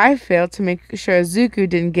did I fail to make sure Izuku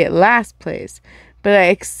didn't get last place, but I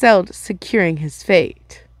excelled securing his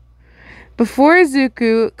fate. Before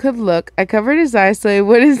Izuku could look, I covered his eyes so he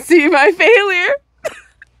wouldn't see my failure.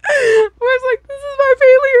 I was like, this is my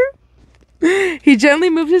failure. He gently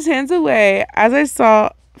moved his hands away as I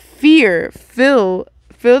saw fear fill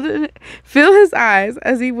his eyes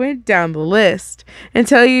as he went down the list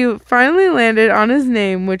until he finally landed on his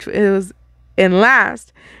name, which was in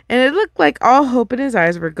last, and it looked like all hope in his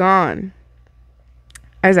eyes were gone.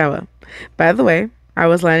 Aizawa. By the way, I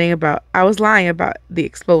was lying about the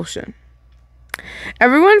expulsion.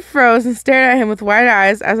 Everyone froze and stared at him with wide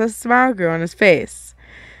eyes as a smile grew on his face.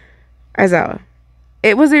 Aizawa.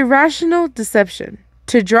 It was a rational deception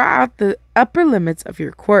to draw out the upper limits of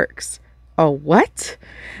your quirks. A what?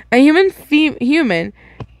 A human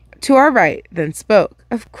to our right then spoke.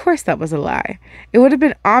 Of course that was a lie. It would have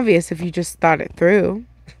been obvious if you just thought it through.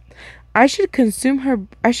 I should consume her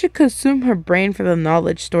brain for the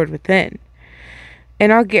knowledge stored within.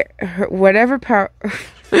 And I'll get her whatever power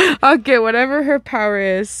her power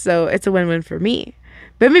is, so it's a win-win for me.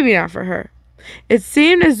 But maybe not for her. It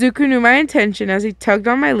seemed Izuku knew my intention as he tugged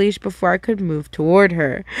on my leash before I could move toward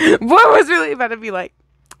her. Boy was really about to be like,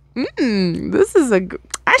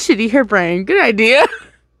 I should eat her brain. Good idea.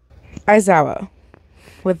 Aizawa.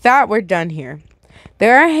 With that, we're done here.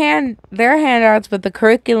 There are handouts with the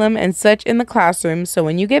curriculum and such in the classroom, so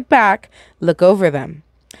when you get back, look over them.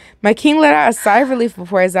 My king let out a sigh of relief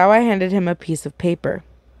before Aizawa handed him a piece of paper.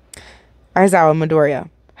 Aizawa Midoriya.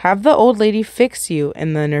 Have the old lady fix you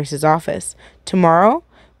in the nurse's office. Tomorrow,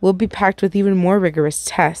 we'll be packed with even more rigorous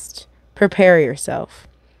tests. Prepare yourself.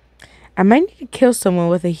 I might need to kill someone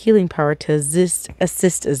with a healing power to assist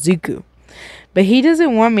Izuku. But he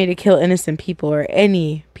doesn't want me to kill innocent people, or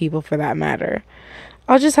any people for that matter.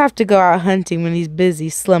 I'll just have to go out hunting when he's busy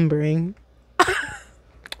slumbering.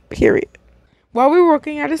 Period. While we were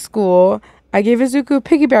working at his school, I gave Izuku a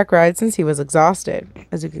piggyback ride since he was exhausted.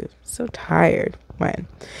 Izuku, so tired.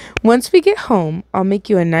 Once we get home, I'll make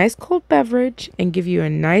you a nice cold beverage and give you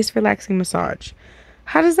a nice relaxing massage.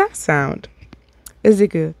 How does that sound?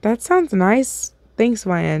 Izuku, that sounds nice. Thanks,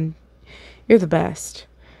 YN. You're the best.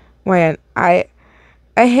 YN, a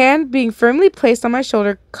hand being firmly placed on my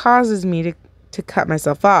shoulder causes me to cut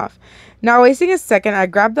myself off. Not wasting a second, I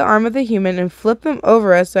grabbed the arm of the human and flipped them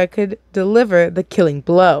over us so I could deliver the killing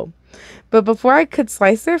blow. But before I could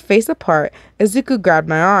slice their face apart, Izuku grabbed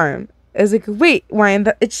my arm. Izuku, wait, YN,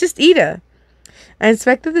 it's just Ida. I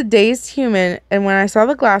inspected the dazed human, and when I saw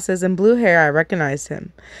the glasses and blue hair, I recognized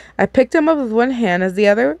him. I picked him up with one hand as the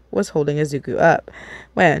other was holding Izuku up.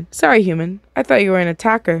 Sorry, human. I thought you were an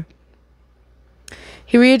attacker.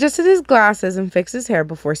 He readjusted his glasses and fixed his hair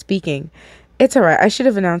before speaking. It's alright, I should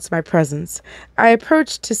have announced my presence. I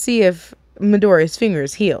approached to see if Midoriya's finger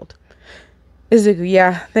is healed. Izuku,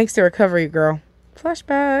 yeah, thanks to recovery, girl.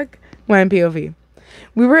 Flashback. POV.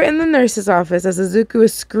 We were in the nurse's office as Izuku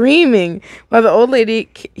was screaming while the old lady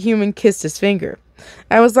human kissed his finger.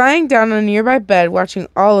 I was lying down on a nearby bed watching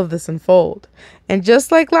all of this unfold. And just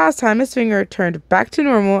like last time, his finger turned back to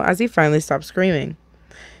normal as he finally stopped screaming.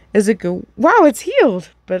 Izuku, wow, it's healed,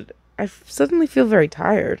 but I suddenly feel very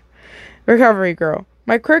tired. Recovery girl.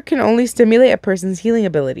 My quirk can only stimulate a person's healing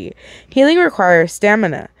ability. Healing requires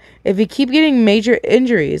stamina. If you keep getting major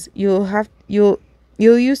injuries, you'll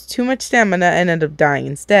use too much stamina and end up dying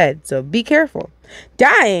instead, so be careful.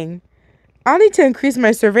 Dying? I'll need to increase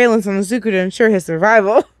my surveillance on Izuku to ensure his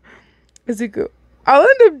survival. Izuku, I'll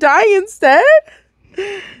end up dying instead?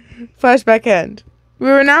 Flashback end. We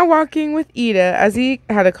were now walking with Ida as he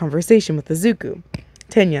had a conversation with Izuku.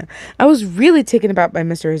 Tenya, I was really taken aback by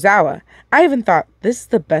Mr. Aizawa. I even thought, this is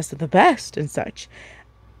the best of the best and such.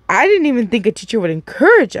 I didn't even think a teacher would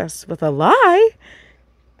encourage us with a lie.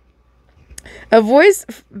 A voice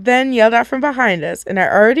then yelled out from behind us, and I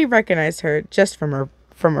already recognized her just from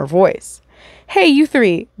her voice. Hey, you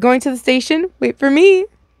three, going to the station? Wait for me.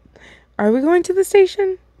 Are we going to the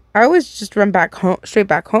station? I always just run straight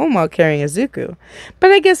back home while carrying Izuku.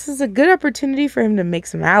 But I guess it's a good opportunity for him to make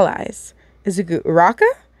some allies. Izuku, Uraka?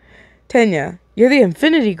 Tenya, you're the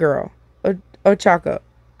Infinity Girl. Ochako,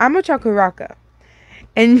 I'm Ochakuraka.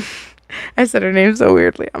 And I said her name so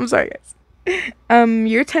weirdly. I'm sorry, guys.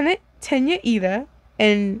 You're Tenya Ida,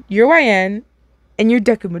 and you're YN, and you're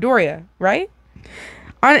Deku Midoriya, right?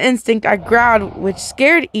 On instinct, I growled, which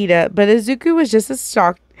scared Ida, but Izuku was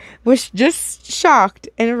just shocked,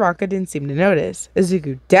 and Araka didn't seem to notice.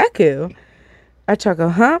 Izuku, Deku? I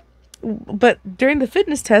chuckled, huh? But during the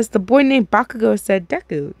fitness test, the boy named Bakugo said,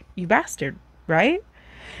 Deku, you bastard, right?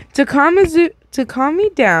 To calm me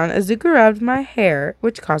down, Izuku rubbed my hair,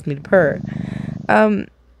 which caused me to purr.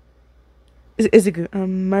 Izuku,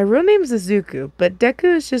 my real name is Izuku, but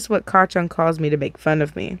Deku is just what kacchan calls me to make fun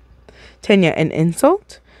of me. Tenya, an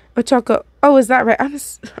insult? Ochako, oh, is that right?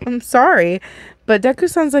 I'm sorry, but Deku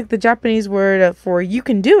sounds like the Japanese word for you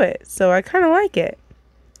can do it, so I kind of like it.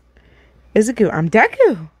 Izuku, I'm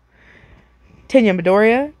Deku. Tenya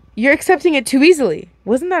Midoriya, you're accepting it too easily.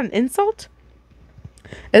 Wasn't that an insult?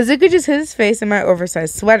 Izuku just hid his face in my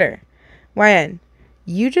oversized sweater. YN,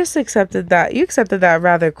 you just accepted that. You accepted that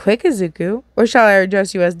rather quick, Izuku. Or shall I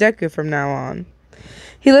address you as Deku from now on?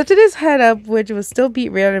 He lifted his head up, which was still beat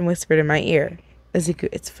red, and whispered in my ear. Izuku,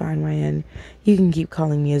 it's fine, YN. You can keep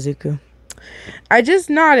calling me Izuku. I just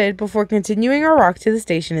nodded before continuing our walk to the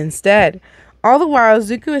station instead. All the while,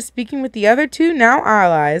 Izuku is speaking with the other two now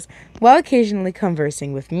allies, while occasionally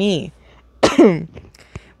conversing with me.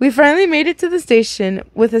 We finally made it to the station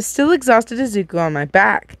with a still exhausted Izuku on my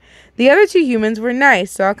back. The other two humans were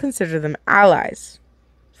nice, so I'll consider them allies.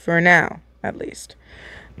 For now, at least.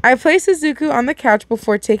 I placed Izuku on the couch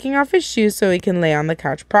before taking off his shoes so he can lay on the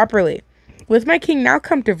couch properly. With my king now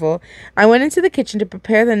comfortable, I went into the kitchen to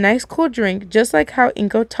prepare the nice cold drink just like how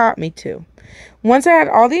Inko taught me to. Once I had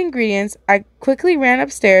all the ingredients, I quickly ran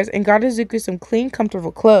upstairs and got Izuku some clean,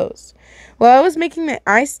 comfortable clothes. While I was making the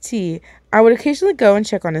iced tea, I would occasionally go and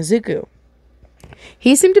check on Izuku.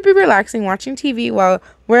 He seemed to be relaxing watching TV while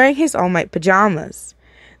wearing his all-night pajamas.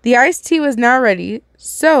 The iced tea was now ready,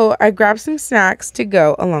 so I grabbed some snacks to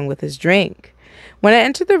go along with his drink. When I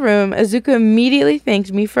entered the room, Izuku immediately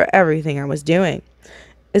thanked me for everything I was doing.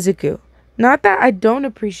 Izuku, not that I don't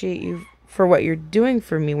appreciate you for what you're doing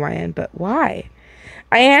for me, YN, but why?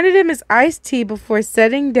 I handed him his iced tea before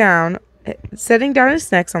setting down his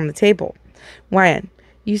snacks on the table. YN,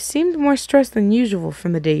 you seemed more stressed than usual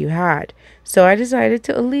from the day you had, so I decided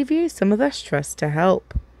to alleviate some of that stress to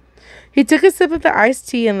help. He took a sip of the iced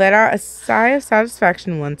tea and let out a sigh of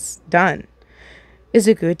satisfaction once done.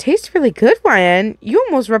 Izuku, it tastes really good, YN. You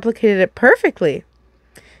almost replicated it perfectly.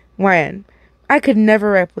 YN, I could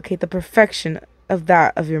never replicate the perfection of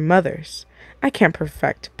that of your mother's. I can't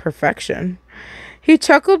perfect perfection. He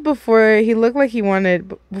chuckled before he looked like he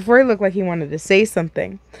wanted to say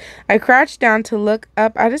something. I crouched down to look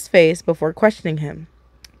up at his face before questioning him.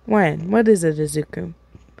 What is it, Izuku?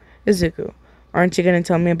 Izuku, aren't you going to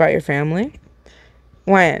tell me about your family?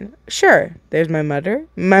 Sure. There's my mother.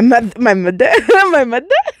 My mother. My mother.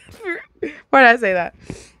 Why did I say that?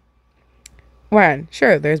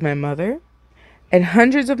 Sure. There's my mother and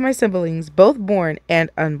hundreds of my siblings, both born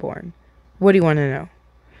and unborn. What do you want to know?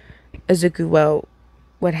 Izuku, well,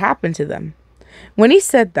 what happened to them? When he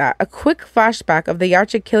said that, a quick flashback of the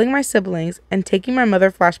Yacha killing my siblings and taking my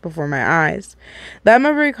mother flashed before my eyes. That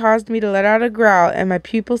memory caused me to let out a growl and my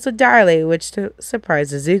pupils to dilate, which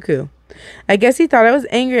surprised Izuku. I guess he thought I was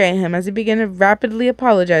angry at him as he began to rapidly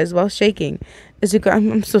apologize while shaking. Izuku,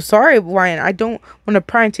 I'm so sorry, YN. I don't want to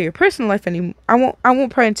pry into your personal life anymore. I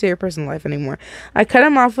won't pry into your personal life anymore. I cut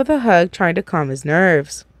him off with a hug, trying to calm his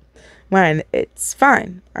nerves. YN, it's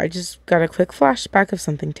fine. I just got a quick flashback of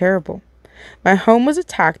something terrible. My home was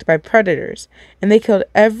attacked by predators, and they killed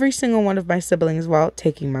every single one of my siblings while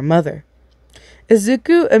taking my mother.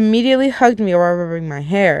 Izuku immediately hugged me while rubbing my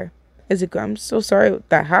hair. Izuku, I'm so sorry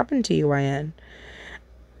that happened to you, YN.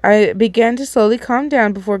 I began to slowly calm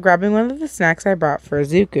down before grabbing one of the snacks I brought for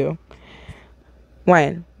Izuku.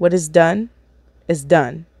 YN, what is done is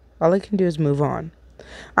done. All I can do is move on.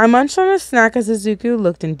 I munched on a snack as Izuku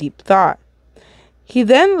looked in deep thought. He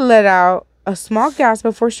then let out a small gasp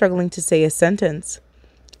before struggling to say a sentence.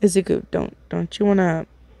 Izuku, don't you want to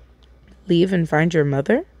leave and find your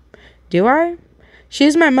mother? Do I? She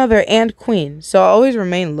is my mother and queen, so I'll always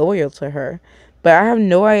remain loyal to her. But I have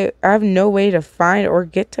no way to find or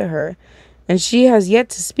get to her, and she has yet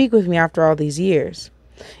to speak with me after all these years.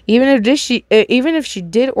 Even if she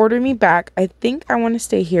did order me back, I think I want to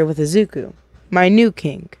stay here with Izuku, my new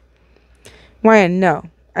king. YN, no,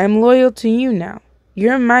 I'm loyal to you now.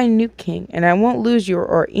 You're my new king, and I won't lose you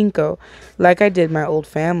or Inko like I did my old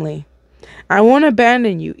family. I won't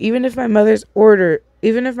abandon you, even if my mother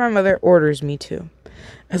orders me to.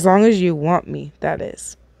 As long as you want me, that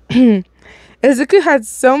is. Izuku had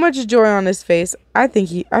so much joy on his face, I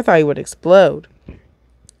thought he would explode.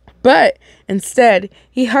 But instead,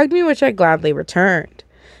 he hugged me, which I gladly returned.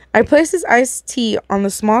 I placed his iced tea on the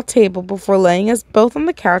small table before laying us both on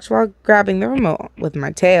the couch while grabbing the remote with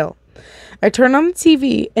my tail. I turned on the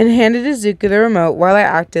TV and handed Izuku the remote while I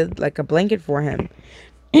acted like a blanket for him.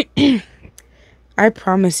 I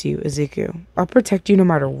promise you, Izuku, I'll protect you no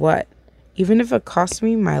matter what, even if it costs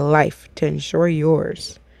me my life to ensure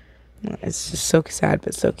yours. It's just so sad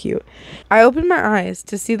but so cute. I opened my eyes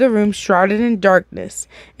to see the room shrouded in darkness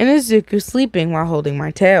and Izuku sleeping while holding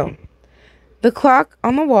my tail. The clock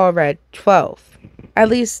on the wall read 12. At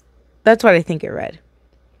least, that's what I think it read.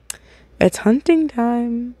 It's hunting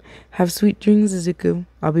time. Have sweet dreams, Izuku.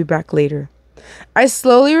 I'll be back later. I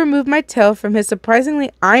slowly removed my tail from his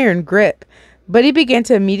surprisingly iron grip, but he began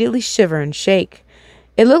to immediately shiver and shake.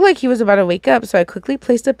 It looked like he was about to wake up, so I quickly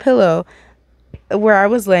placed a pillow where I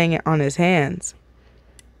was laying it on his hands.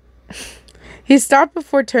 He stopped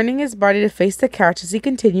before turning his body to face the couch as he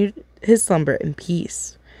continued his slumber in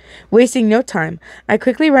peace. Wasting no time, I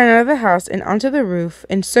quickly ran out of the house and onto the roof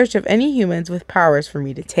in search of any humans with powers for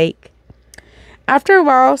me to take. After a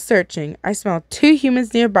while searching, I smelled 2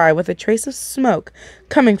 humans nearby with a trace of smoke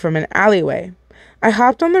coming from an alleyway. I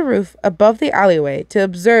hopped on the roof above the alleyway to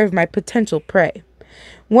observe my potential prey.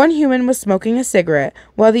 One human was smoking a cigarette,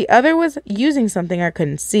 while the other was using something I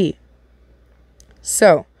couldn't see.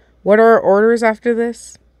 So, what are our orders after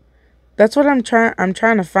this? That's what I'm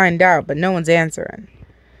trying to find out, but no one's answering.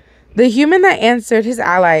 The human that answered his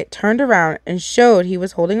ally turned around and showed he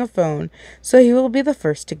was holding a phone, so he will be the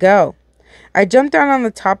first to go. I jumped down on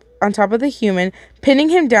top of the human, pinning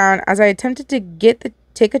him down as I attempted to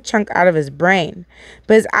take a chunk out of his brain.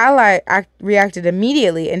 But his ally reacted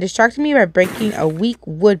immediately and distracted me by breaking a weak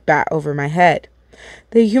wood bat over my head.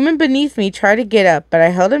 The human beneath me tried to get up, but I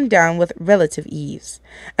held him down with relative ease.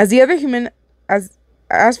 As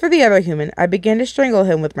for the other human, I began to strangle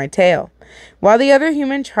him with my tail. While the other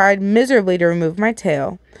human tried miserably to remove my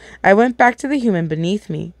tail, I went back to the human beneath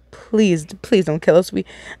me. Please don't kill us.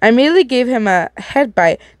 I immediately gave him a head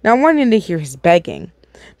bite, not wanting to hear his begging.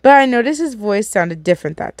 But I noticed his voice sounded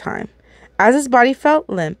different that time. As his body felt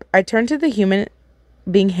limp, I turned to the human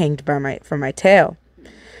being hanged from my tail,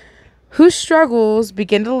 whose struggles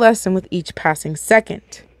began to lessen with each passing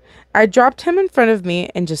second. I dropped him in front of me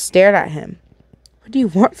and just stared at him. What do you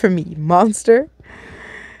want from me, monster?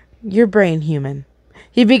 Your brain, human.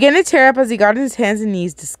 He began to tear up as he got on his hands and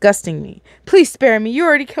knees, disgusting me. Please spare me. You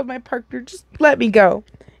already killed my partner. Just let me go.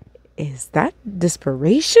 Is that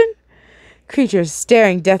desperation? Creatures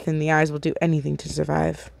staring death in the eyes will do anything to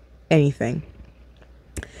survive. Anything.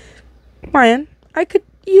 Ryan, I could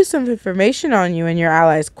use some information on you and your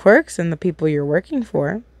allies' quirks and the people you're working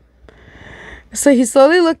for. So he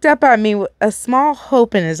slowly looked up at me with a small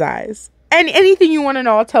hope in his eyes. Anything you want to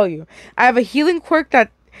know, I'll tell you. I have a healing quirk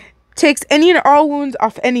that takes any and all wounds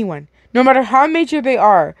off anyone, no matter how major they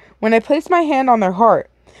are, when I place my hand on their heart.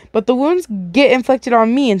 But the wounds get inflicted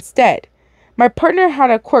on me instead. My partner had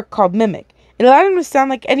a quirk called Mimic. It allowed him to sound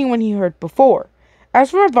like anyone he heard before.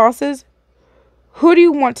 As for my bosses, who do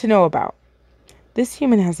you want to know about? This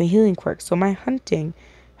human has a healing quirk, so my hunting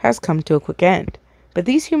has come to a quick end. But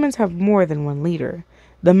these humans have more than one leader.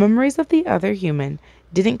 The memories of the other human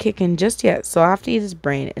didn't kick in just yet, so I'll have to eat his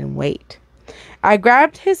brain and wait. I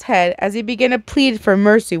grabbed his head as he began to plead for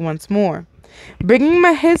mercy once more. Bringing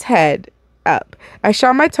his head up, I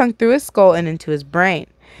shot my tongue through his skull and into his brain,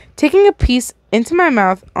 taking a piece into my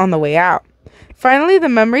mouth on the way out. Finally, the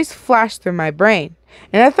memories flashed through my brain,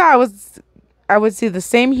 and I thought I would see the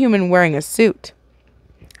same human wearing a suit.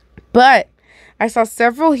 But I saw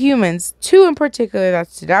several humans, 2 in particular that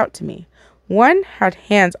stood out to me. One had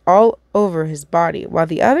hands all over his body, while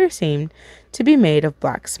the other seemed to be made of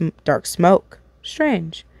dark smoke.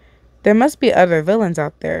 Strange. There must be other villains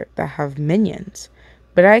out there that have minions,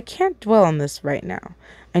 but I can't dwell on this right now.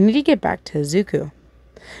 I need to get back to Izuku.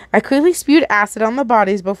 I quickly spewed acid on the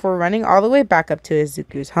bodies before running all the way back up to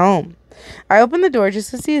Izuku's home. I opened the door just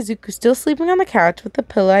to see Izuku still sleeping on the couch with the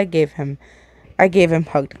pillow I gave him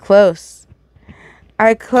hugged close.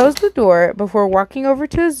 I closed the door before walking over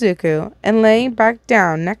to Izuku and laying back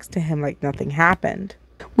down next to him like nothing happened.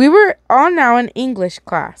 We were all now in English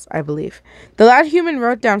class, I believe. The loud human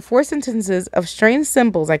wrote down 4 sentences of strange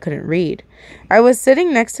symbols I couldn't read. I was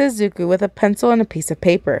sitting next to Izuku with a pencil and a piece of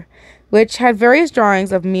paper, which had various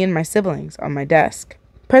drawings of me and my siblings on my desk.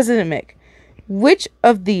 President Mick, which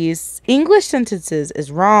of these English sentences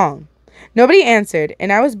is wrong? Nobody answered,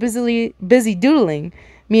 and I was busy doodling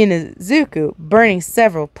me and Izuku burning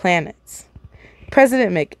several planets.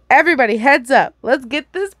 President Mick, everybody heads up. Let's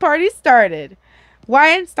get this party started.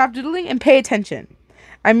 Wyan, stop doodling and pay attention.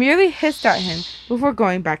 I merely hissed at him before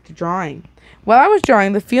going back to drawing. While I was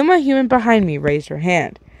drawing, the female human behind me raised her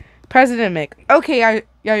hand. President Mick, okay,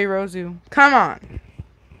 Yairozu, come on.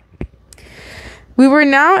 We were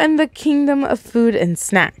now in the kingdom of food and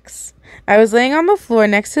snacks. I was laying on the floor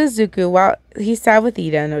next to Izuku while he sat with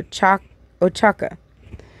Ida and Chaco.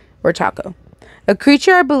 A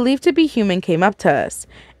creature I believed to be human came up to us,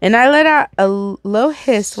 and I let out a low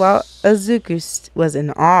hiss while Izuku was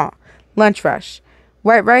in awe. Lunch rush.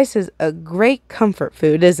 White rice is a great comfort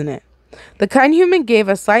food, isn't it? The kind human gave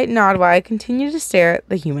a slight nod while I continued to stare at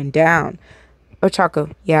the human down.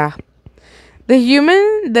 Ochako, yeah. The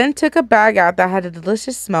human then took a bag out that had a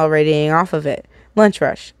delicious smell radiating off of it. Lunch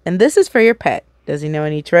rush. And this is for your pet. Does he know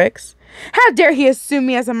any tricks? How dare he assume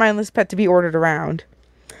me as a mindless pet to be ordered around?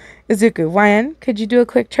 Izuku, Wyan, could you do a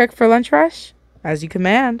quick trick for lunch rush? As you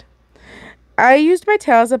command. I used my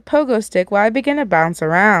tail as a pogo stick while I began to bounce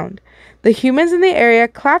around. The humans in the area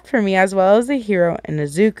clapped for me as well as the hero and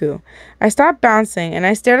Izuku. I stopped bouncing and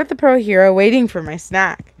I stared at the pro hero waiting for my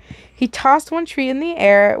snack. He tossed one treat in the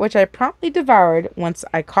air, which I promptly devoured once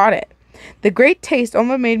I caught it. The great taste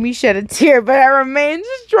almost made me shed a tear, but I remained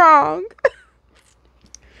strong.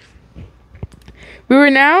 We were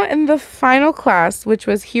now in the final class, which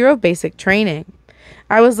was Hero Basic Training.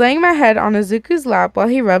 I was laying my head on Izuku's lap while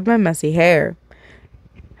he rubbed my messy hair.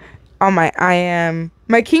 My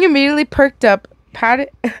king immediately perked up.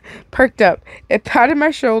 It patted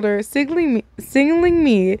my shoulder, signaling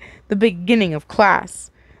me the beginning of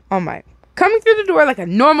class. Coming through the door like a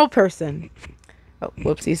normal person. Oh,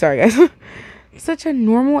 whoopsie, sorry guys. Such a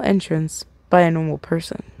normal entrance by a normal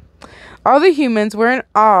person. All the humans were in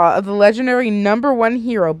awe of the legendary #1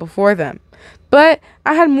 hero before them. But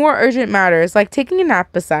I had more urgent matters, like taking a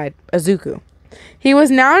nap beside Izuku. He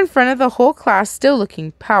was now in front of the whole class, still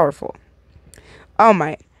looking powerful.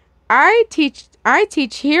 I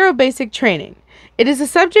teach Hero Basic Training. It is a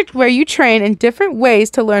subject where you train in different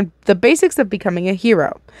ways to learn the basics of becoming a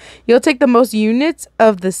hero. You'll take the most units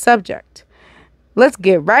of the subject. Let's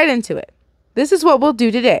get right into it. This is what we'll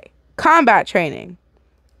do today. Combat training.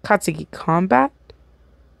 Katsuki, combat?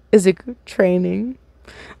 Izuku, training.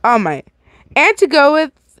 And to go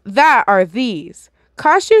with that are these.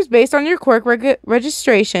 Costumes based on your quirk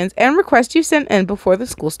registrations and requests you sent in before the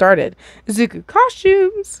school started. Izuku,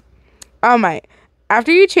 costumes.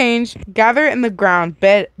 After you change, gather in the ground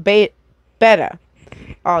Bnha.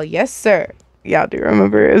 Oh, yes, sir. Y'all do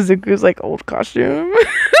remember Izuku's, old costume?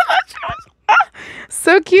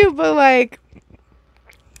 So cute, but,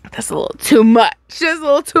 that's a little too much. Just a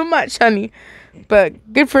little too much, honey.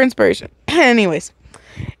 But good for inspiration. Anyways.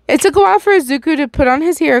 It took a while for Izuku to put on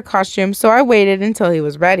his hero costume, so I waited until he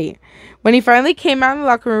was ready. When he finally came out of the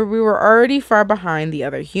locker room, we were already far behind the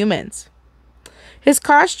other humans. His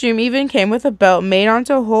costume even came with a belt made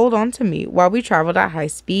to hold on to me while we traveled at high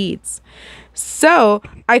speeds. So,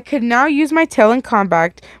 I could now use my tail in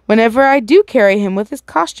combat whenever I do carry him with his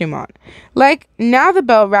costume on. Now the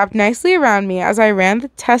belt wrapped nicely around me as I ran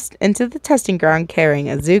into the testing ground carrying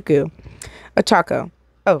Izuku. Ochako.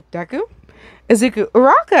 Oh, Deku? Izuku,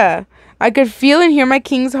 Uraka! I could feel and hear my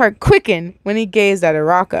king's heart quicken when he gazed at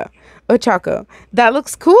Uraka. Ochako, that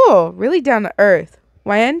looks cool. Really down to earth.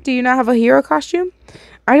 Wyan, do you not have a hero costume?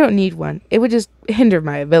 I don't need one. It would just hinder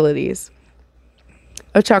my abilities.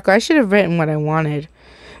 Ochako, I should have written what I wanted.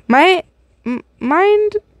 Mine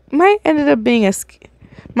ended up being a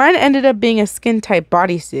skin type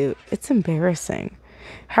bodysuit. It's embarrassing.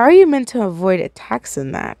 How are you meant to avoid attacks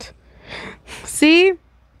in that? See?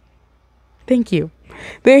 Thank you.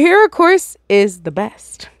 The hero course is the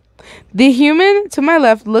best. The human to my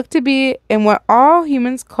left looked to be in what all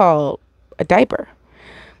humans call a diaper.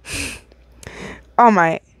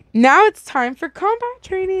 Now it's time for combat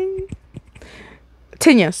training.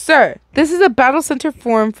 Tinya, sir, this is a battle center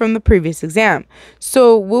form from the previous exam.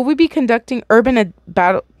 So will we be conducting urban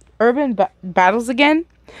battles again?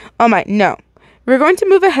 No. We're going to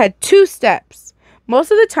move ahead 2 steps.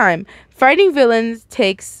 Most of the time, fighting villains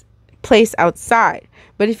takes place outside,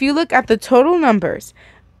 but if you look at the total numbers,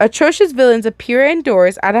 atrocious villains appear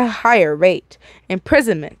indoors at a higher rate.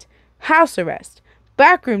 Imprisonment, house arrest,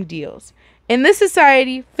 backroom deals. In this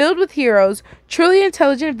society filled with heroes, truly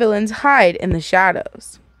intelligent villains hide in the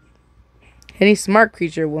shadows. Any smart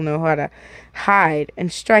creature will know how to hide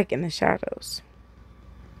and strike in the shadows.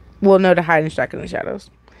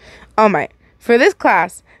 For this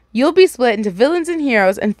class, you'll be split into villains and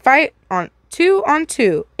heroes and fight on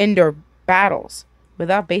 2-on-2 indoor battles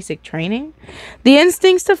without basic training? The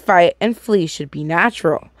instincts to fight and flee should be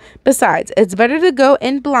natural. Besides, it's better to go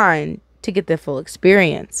in blind to get the full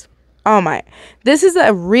experience. Oh my, this is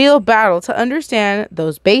a real battle to understand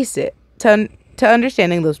those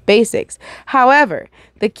understanding those basics. However,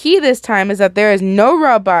 the key this time is that there is no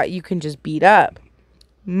robot you can just beat up.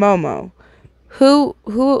 Momo, how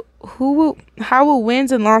will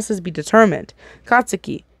wins and losses be determined?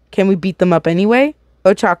 Katsuki, can we beat them up anyway?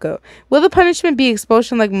 Ochako, will the punishment be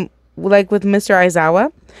expulsion like with Mr.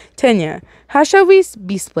 Aizawa? Tenya, how shall we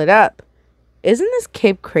be split up? Isn't this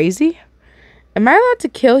cape crazy? Am I allowed to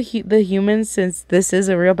kill the humans since this is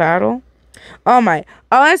a real battle? Oh my,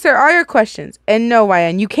 I'll answer all your questions. And no,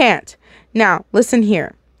 YN, you can't. Now, listen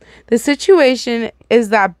here. The situation is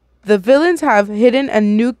that the villains have hidden a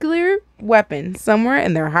nuclear weapon somewhere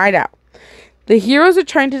in their hideout. The heroes are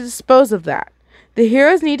trying to dispose of that. The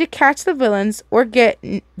heroes need to catch the villains or get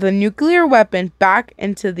the nuclear weapon back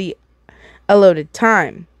into the allotted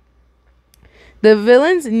time. The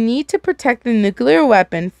villains need to protect the nuclear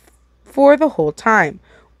weapon for the whole time,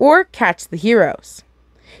 or catch the heroes.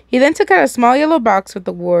 He then took out a small yellow box with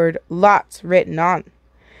the word "lots" written on.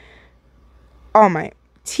 All right.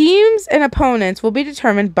 Teams and opponents will be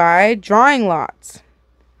determined by drawing lots.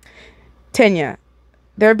 Tenya,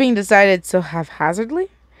 they're being decided so haphazardly?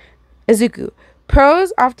 Izuku,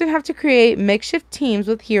 pros often have to create makeshift teams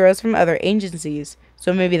with heroes from other agencies,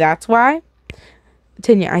 so maybe that's why?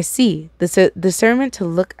 Tenya, I see. The discernment to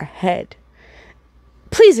look ahead.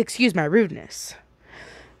 Please excuse my rudeness.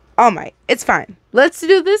 All right, it's fine. Let's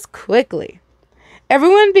do this quickly.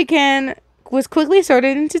 Everyone was quickly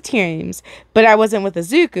sorted into teams, but I wasn't with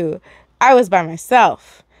Izuku. I was by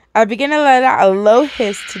myself. I began to let out a low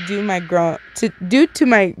hiss due to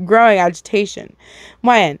my growing agitation.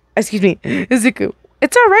 Izuku.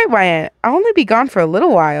 It's all right, YN. I'll only be gone for a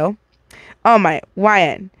little while. Oh my,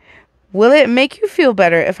 YN. Will it make you feel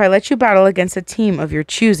better if I let you battle against a team of your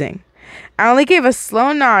choosing? I only gave a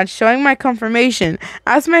slow nod, showing my confirmation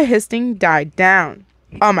as my hissing died down.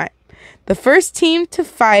 Oh my. The first team to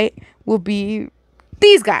fight will be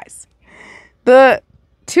these guys. The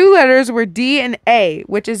two letters were D and A,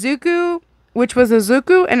 which was Izuku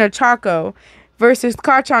and Ochako versus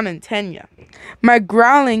Kacchan and Tenya. My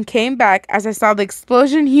growling came back as I saw the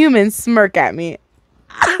explosion humans smirk at me.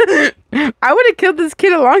 I would have killed this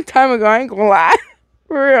kid a long time ago, I ain't gonna lie.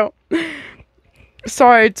 For real.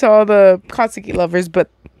 Sorry to all the Katsuki lovers, but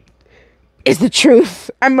it's the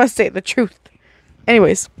truth. I must say the truth.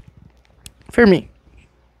 Anyways, for me,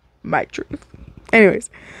 my truth.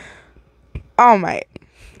 Anyways, all right.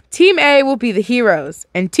 Team A will be the heroes,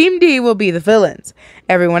 and Team D will be the villains.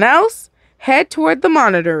 Everyone else, head toward the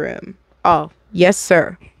monitor room. Oh, yes,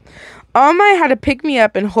 sir. All Might had to pick me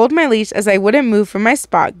up and hold my leash as I wouldn't move from my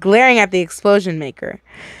spot, glaring at the explosion maker.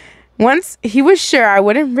 Once he was sure I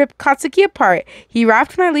wouldn't rip Katsuki apart, he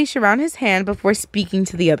wrapped my leash around his hand before speaking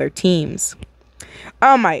to the other teams.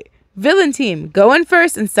 All right, villain team, go in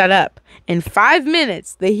first and set up. In 5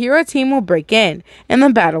 minutes, the hero team will break in, and the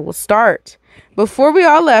battle will start. Before we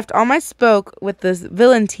all left, All Might spoke with the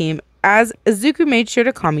villain team as Izuku made sure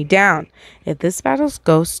to calm me down. If this battle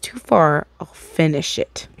goes too far, I'll finish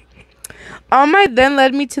it. All Might then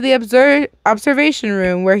led me to the observation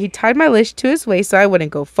room where he tied my leash to his waist so I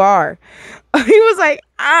wouldn't go far. He was like,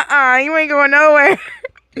 you ain't going nowhere.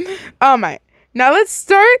 All Might. Now let's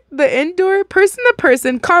start the indoor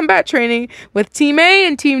person-to-person combat training with Team A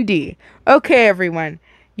and Team D. Okay, everyone.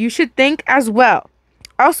 You should think as well.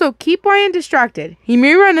 Also, keep YN distracted. He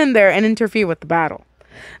may run in there and interfere with the battle.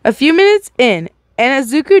 A few minutes in, and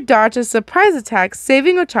Izuku dodged a surprise attack,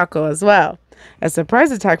 saving Ochako as well. A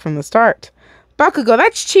surprise attack from the start. Bakugo,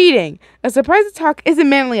 that's cheating. A surprise attack isn't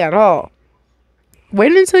manly at all.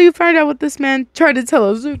 Wait until you find out what this man tried to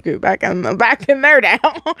tell Izuku back in there now.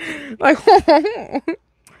 Like,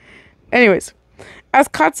 anyways. As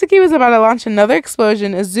Katsuki was about to launch another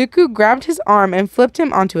explosion, Izuku grabbed his arm and flipped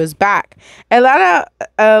him onto his back. I let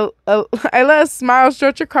a smile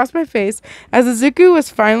stretch across my face as Izuku was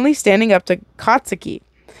finally standing up to Katsuki.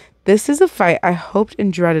 This is a fight I hoped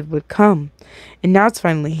and dreaded would come, and now it's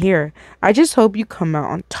finally here. I just hope you come out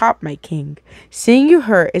on top, my king. Seeing you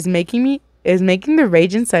hurt is making the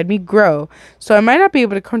rage inside me grow, so I might not be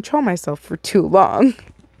able to control myself for too long.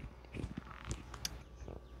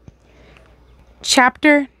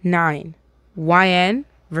 Chapter 9. YN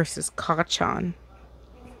versus Kacchan.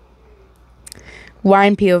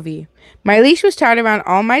 YN POV. My leash was tied around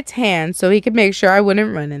All Might's hand so he could make sure I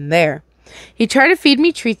wouldn't run in there. He tried to feed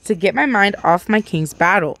me treats to get my mind off my king's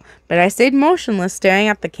battle, but I stayed motionless staring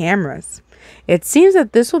at the cameras. It seems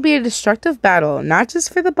that this will be a destructive battle, not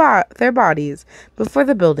just for their bodies, but for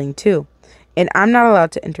the building too. And I'm not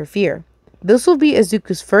allowed to interfere. This will be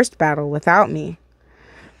Izuku's first battle without me.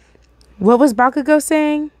 What was Bakugo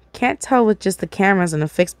saying? Can't tell with just the cameras in a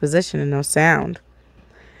fixed position and no sound.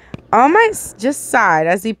 All Might just sighed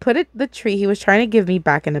as he put the treat he was trying to give me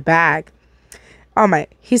back in the bag. All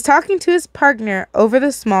Might, he's talking to his partner over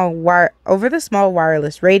the small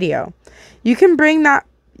wireless radio. You can bring that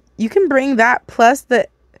plus the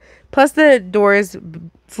door's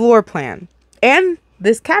floor plan and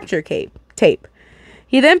this capture tape.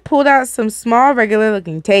 He then pulled out some small regular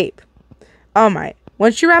looking tape. All Might,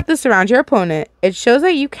 once you wrap this around your opponent, it shows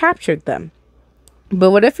that you captured them.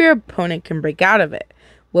 But what if your opponent can break out of it?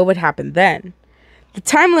 What would happen then? The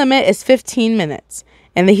time limit is 15 minutes,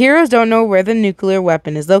 and the heroes don't know where the nuclear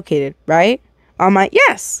weapon is located, right? All Might,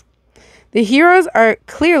 yes. The heroes are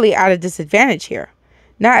clearly at a disadvantage here.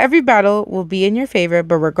 Not every battle will be in your favor,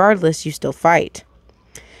 but regardless, you still fight.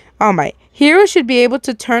 All Might, heroes should be able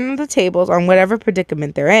to turn the tables on whatever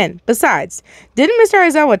predicament they're in. Besides, didn't Mr.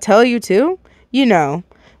 Aizawa tell you to? You know.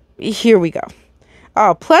 Here we go.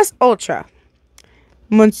 Oh, plus ultra.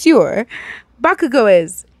 Monsieur, Bakugo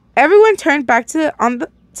is. Everyone turned back to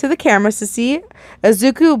the cameras to see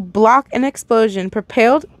Izuku block an explosion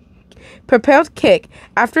propelled kick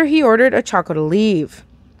after he ordered Ochako to leave.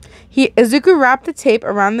 Izuku wrapped the tape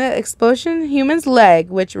around the explosion human's leg,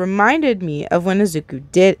 which reminded me of when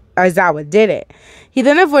Aizawa did it. He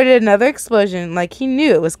then avoided another explosion like he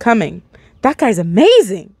knew it was coming. That guy's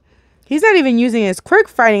amazing. He's not even using his quirk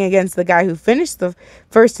fighting against the guy who finished the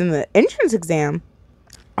first in the entrance exam.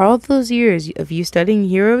 All those years of you studying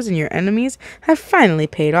heroes and your enemies have finally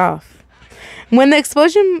paid off. When the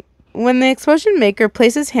explosion maker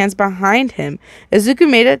placed his hands behind him, Izuku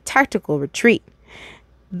made a tactical retreat.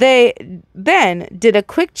 They then did a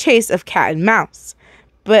quick chase of cat and mouse.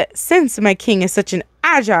 But since my king is such an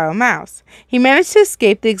agile mouse, he managed to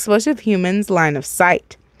escape the explosive human's line of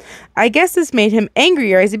sight. I guess this made him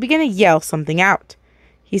angrier as he began to yell something out.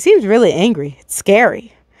 He seems really angry. It's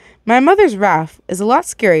scary. My mother's wrath is a lot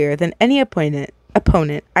scarier than any opponent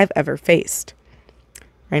I've ever faced.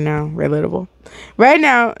 Right now, relatable. Right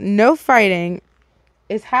now, no fighting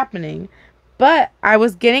is happening, but I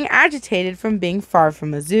was getting agitated from being far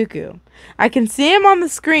from Izuku. I can see him on the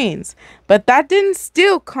screens, but that didn't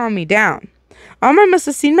still calm me down. All Might must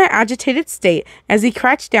have seen my agitated state as he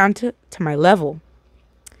crouched down to my level.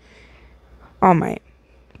 All Might,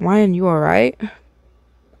 Wyan, you alright?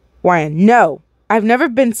 Wyan, no. I've never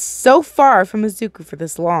been so far from Izuku for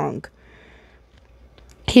this long.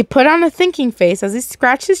 He put on a thinking face as he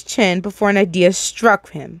scratched his chin before an idea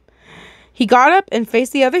struck him. He got up and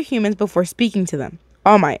faced the other humans before speaking to them.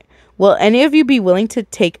 All Might, will any of you be willing to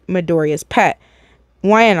take Midoriya's pet,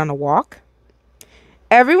 Wyan, on a walk?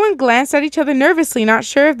 Everyone glanced at each other nervously, not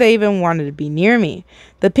sure if they even wanted to be near me.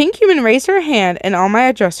 The pink human raised her hand and All Might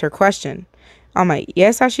addressed her question. All Might,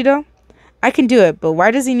 yes, Ashido? I can do it, but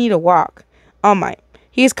why does he need a walk? All Might,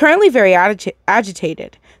 he is currently very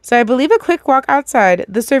agitated, so I believe a quick walk outside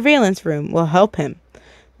the surveillance room will help him.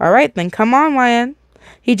 All right, then come on, Wyan.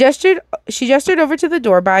 She gestured over to the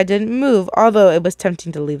door, but I didn't move, although it was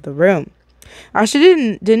tempting to leave the room. Asha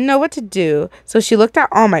didn't know what to do, so she looked at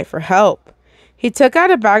All Might for help. He took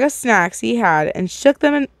out a bag of snacks he had and shook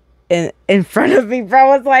them in front of me.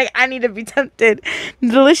 Bro was like, I need to be tempted. The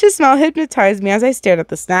delicious smell hypnotized me as I stared at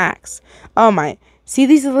the snacks. All Might, see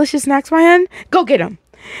these delicious snacks, Wyan? Go get them.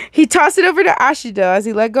 He tossed it over to Ashido as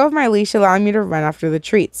he let go of my leash, allowing me to run after the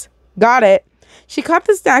treats. Got it. She caught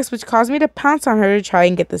the snacks, which caused me to pounce on her to try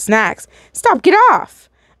and get the snacks. Stop, get off!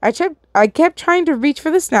 I kept trying to reach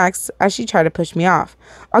for the snacks as she tried to push me off.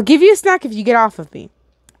 I'll give you a snack if you get off of me.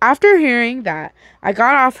 After hearing that, I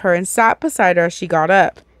got off her and sat beside her as she got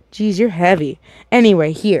up. Geez, you're heavy.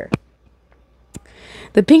 Anyway, here.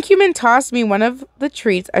 The pink human tossed me one of the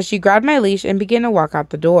treats as she grabbed my leash and began to walk out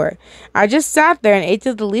the door. I just sat there and ate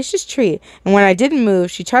the delicious treat, and when I didn't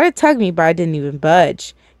move, she tried to tug me, but I didn't even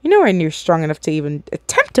budge. You're nowhere near strong enough to even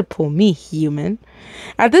attempt to pull me, human.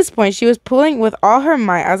 At this point, she was pulling with all her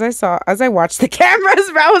might as I watched the cameras.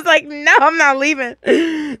 I was like, no, I'm not leaving.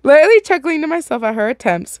 Lightly chuckling to myself at her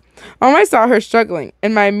attempts. All Might saw her struggling,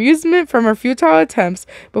 and my amusement from her futile attempts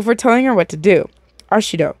before telling her what to do.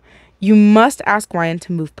 Ashido, you must ask Wyan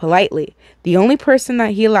to move politely. The only person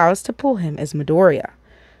that he allows to pull him is Midoriya.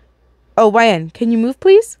 Oh, Wyan, can you move,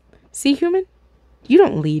 please? See, human? You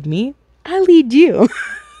don't lead me. I lead you.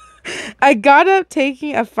 I got up,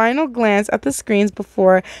 taking a final glance at the screens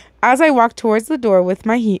as I walked towards the door with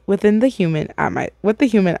the human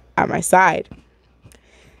at my side.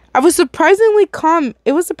 I was surprisingly calm.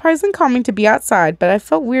 It was surprisingly calming to be outside, but I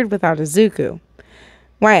felt weird without Izuku.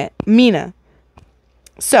 Mina.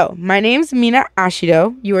 So, my name's Mina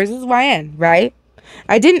Ashido. Yours is YN, right?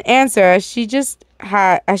 I didn't answer as she just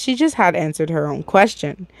had answered her own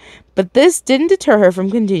question. But this didn't deter her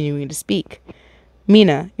from continuing to speak.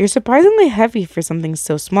 Mina, you're surprisingly heavy for something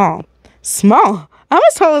so small. Small? I'm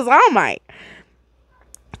as tall as All Might.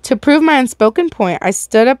 To prove my unspoken point, I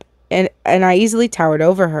stood up and I easily towered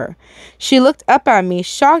over her. She looked up at me,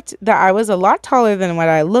 shocked that I was a lot taller than what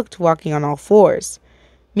I looked walking on all fours.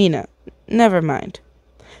 Mina, never mind.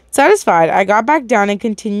 Satisfied, I got back down and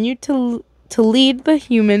continued to lead the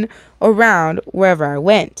human around wherever I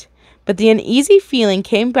went. But the uneasy feeling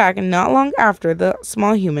came back not long after the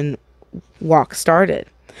small human walk started.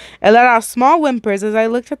 I let out small whimpers as I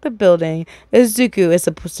looked at the building Izuku is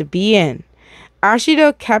supposed to be in.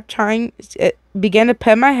 Ashido began to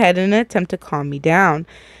pet my head in an attempt to calm me down.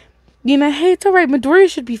 Hey, it's alright, Midoriya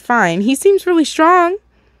should be fine. He seems really strong.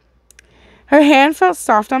 Her hand felt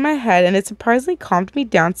soft on my head, and it surprisingly calmed me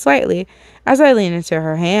down slightly as I leaned into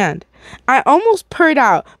her hand. I almost purred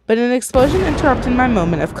out, but an explosion interrupted my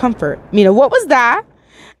moment of comfort. Mina, what was that?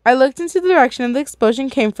 I looked into the direction the explosion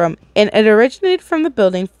came from, and it originated from the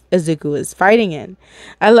building Izuku was fighting in.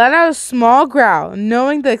 I let out a small growl,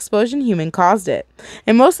 knowing the explosion human caused it,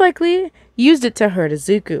 and most likely used it to hurt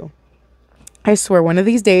Izuku. I swear one of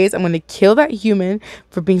these days I'm going to kill that human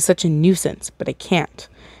for being such a nuisance, but I can't.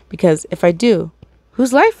 Because if I do,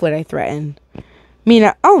 whose life would I threaten?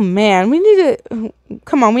 Mina, oh man, we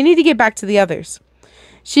need to get back to the others.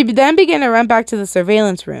 She then began to run back to the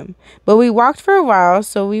surveillance room, but we walked for a while,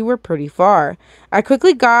 so we were pretty far. I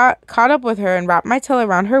quickly got caught up with her and wrapped my tail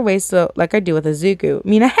around her waist like I do with Izuku.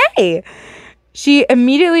 Mina, hey! She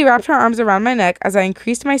immediately wrapped her arms around my neck as I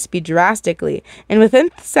increased my speed drastically, and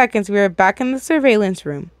within seconds we were back in the surveillance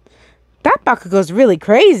room. That Bakugo's really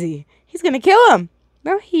crazy. He's gonna kill him.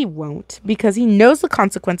 No, he won't, because he knows the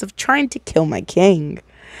consequence of trying to kill my king.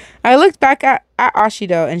 I looked back at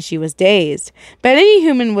Ashido, and she was dazed. But any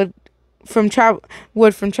human would from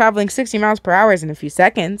traveling 60 miles per hour in a few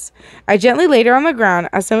seconds. I gently laid her on the ground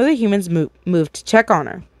as some of the humans moved to check on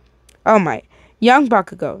her. Oh my, young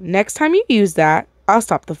Bakugo, next time you use that, I'll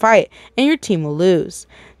stop the fight, and your team will lose.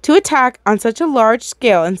 To attack on such a large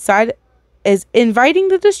scale inside is inviting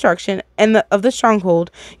the destruction of the stronghold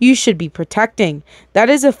you should be protecting. That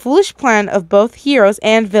is a foolish plan of both heroes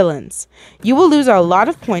and villains. You will lose a lot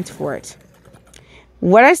of points for it.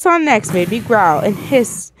 What I saw next made me growl and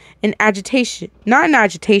hiss in agitation. Not in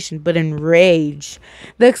agitation, but in rage.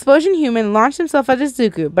 The explosion human launched himself at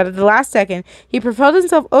Izuku, but at the last second, he propelled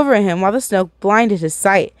himself over him while the snow blinded his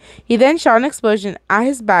sight. He then shot an explosion at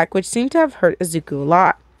his back, which seemed to have hurt Izuku a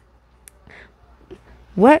lot.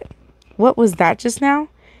 What was that just now?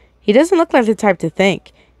 He doesn't look like the type to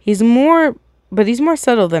think. He's more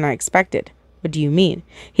subtle than I expected. What do you mean?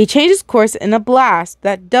 He changed his course in a blast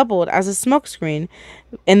that doubled as a smokescreen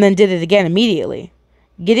and then did it again immediately.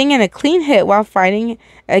 Getting in a clean hit while fighting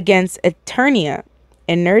against Eternia,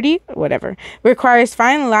 whatever, requires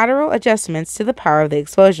fine lateral adjustments to the power of the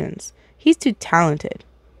explosions. He's too talented.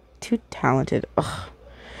 Ugh.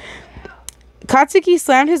 Katsuki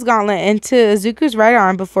slammed his gauntlet into Izuku's right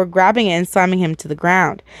arm before grabbing it and slamming him to the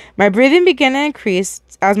ground. My breathing began to increase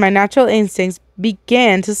as my natural instincts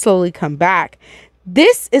began to slowly come back.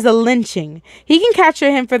 This is a lynching. He can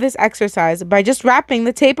capture him for this exercise by just wrapping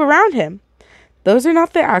the tape around him. Those are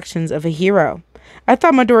not the actions of a hero. I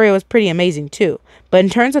thought Midoriya was pretty amazing too, but in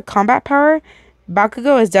terms of combat power,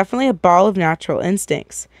 Bakugo is definitely a ball of natural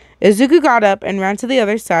instincts. Izuku got up and ran to the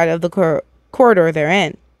other side of the corridor they're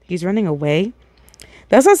in. He's running away?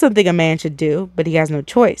 That's not something a man should do, but he has no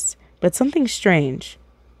choice. But something strange.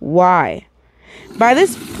 Why? By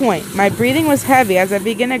this point, my breathing was heavy as I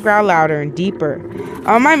began to growl louder and deeper.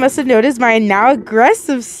 All Might must have noticed my now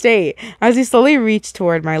aggressive state as he slowly reached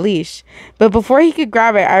toward my leash. But before he could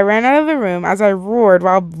grab it, I ran out of the room as I roared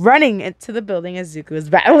while running into the building as Zuko was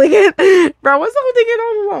battling it. Bro, I was holding it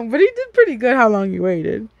all along, but he did pretty good how long he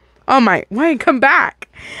waited. Oh my, why come back?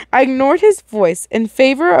 I ignored his voice in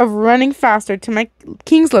favor of running faster to my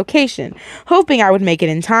king's location, hoping I would make it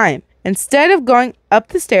in time. Instead of going up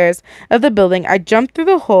the stairs of the building, I jumped through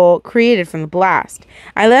the hole created from the blast.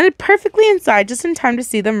 I landed perfectly inside just in time to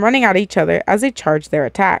see them running at each other as they charged their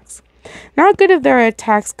attacks. Not good if their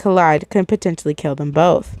attacks collide can potentially kill them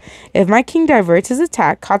both. If my king diverts his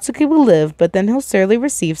attack, Katsuki will live, but then he'll certainly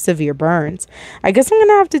receive severe burns. I guess I'm going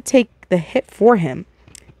to have to take the hit for him.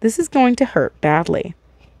 This is going to hurt badly.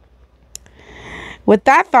 With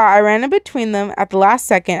that thought, I ran in between them at the last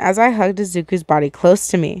second as I hugged Izuku's body close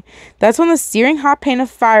to me. That's when the searing hot pain of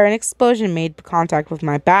fire and explosion made contact with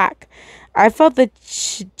my back. I felt the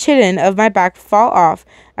chitin of my back fall off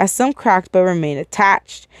as some cracked but remained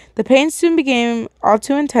attached. The pain soon became all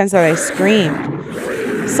too intense that I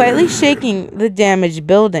screamed, slightly shaking the damaged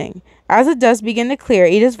building. As the dust began to clear,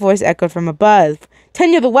 Ida's voice echoed from above.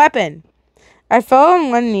 "Tenya the weapon!" I fell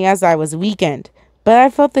on one knee as I was weakened, but I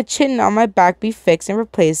felt the chitin on my back be fixed and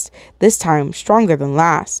replaced, this time stronger than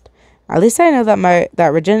last. At least I know that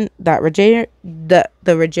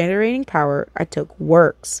the regenerating power I took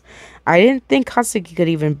works. I didn't think Katsuki could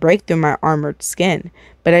even break through my armored skin,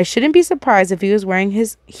 but I shouldn't be surprised if he was wearing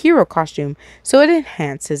his hero costume, so it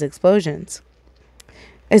enhanced his explosions.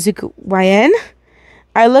 Izuku, YN?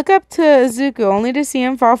 I look up to Izuku only to see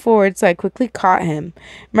him fall forward, so I quickly caught him.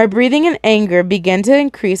 My breathing and anger began to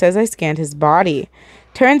increase as I scanned his body.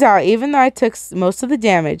 Turns out, even though I took most of the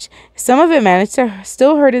damage, some of it managed to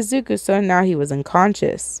still hurt Izuku, so now he was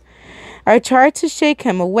unconscious. I tried to shake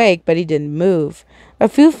him awake, but he didn't move. A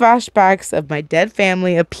few flashbacks of my dead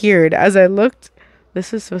family appeared as I looked.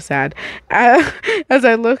 This is so sad. As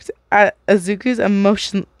I looked at Izuku's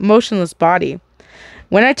motionless body.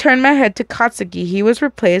 When I turned my head to Katsuki, he was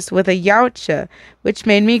replaced with a yautja, which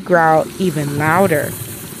made me growl even louder.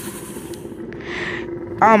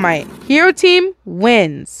 All my hero team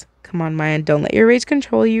wins. Come on, Mayan, don't let your rage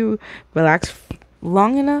control you. Relax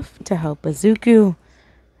long enough to help Izuku.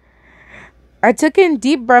 I took in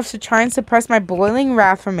deep breaths to try and suppress my boiling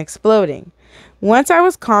wrath from exploding. Once I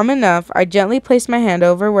was calm enough, I gently placed my hand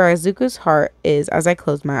over where Izuku's heart is as I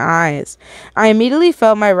closed my eyes. I immediately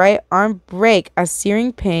felt my right arm break as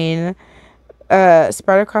searing pain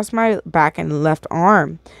spread across my back and left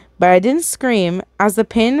arm. But I didn't scream, as the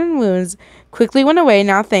pain and wounds quickly went away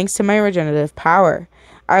now thanks to my regenerative power.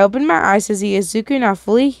 I opened my eyes to see Izuku now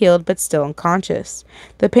fully healed but still unconscious.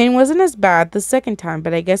 The pain wasn't as bad the second time,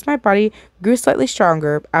 but I guess my body grew slightly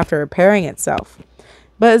stronger after repairing itself.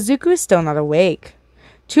 But Izuku is still not awake.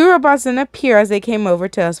 Two robots then appear as they came over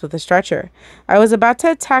to us with a stretcher. I was about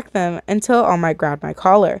to attack them until All Might grabbed my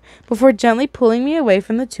collar, before gently pulling me away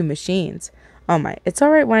from the two machines. All Might, it's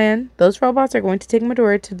alright, Wan. Those robots are going to take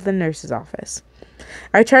Midori to the nurse's office.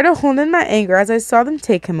 I tried to hold in my anger as I saw them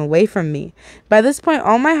take him away from me. By this point,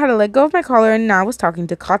 All Might had to let go of my collar and now was talking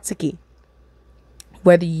to Katsuki.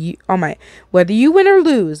 Whether you win or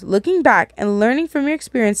lose, looking back and learning from your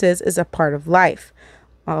experiences is a part of life.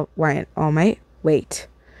 All Might, wait.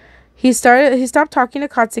 He stopped talking to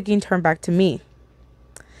Katsuki and turned back to me.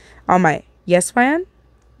 All Might, yes, Wan?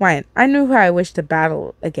 Wan, I knew who I wished to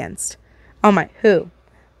battle against. All Might, who?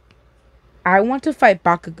 I want to fight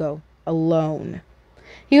Bakugo alone.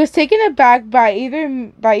 He was taken aback by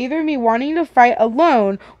either me wanting to fight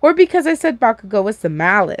alone or because I said Bakugo was the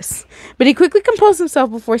malice. But he quickly composed himself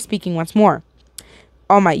before speaking once more.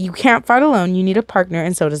 All Might, you can't fight alone. You need a partner,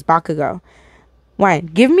 and so does Bakugo. Why?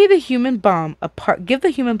 Give the human bomb a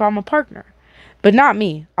partner. But not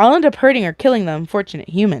me. I'll end up hurting or killing the unfortunate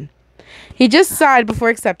human. He just sighed before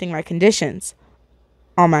accepting my conditions.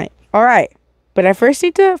 All Might, alright. But I first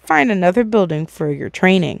need to find another building for your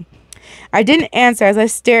training. I didn't answer as I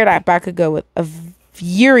stared at Bakugo with a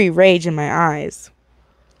fury rage in my eyes.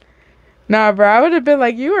 Nah, bro, I would have been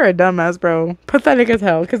like, you are a dumbass, bro. Pathetic as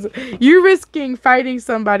hell. Because you're risking fighting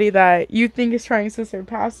somebody that you think is trying to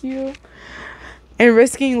surpass you. And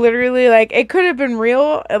risking literally, like, it could have been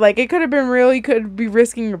real. Like, it could have been real. You could be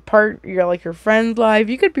risking your friend's life.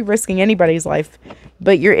 You could be risking anybody's life.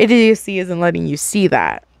 But your idiocy isn't letting you see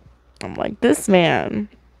that. I'm like, this man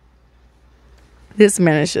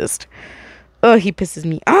is just, oh, he pisses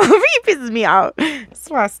me off. He pisses me out. That's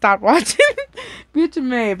why I stopped watching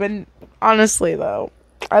Bnha. But honestly, though,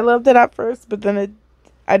 I loved it at first, but then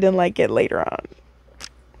I didn't like it later on.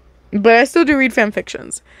 But I still do read fan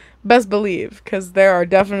fictions. Best believe, because there are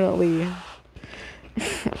definitely,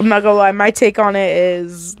 I'm not gonna lie, my take on it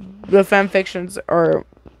is the fan fictions are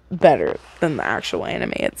better than the actual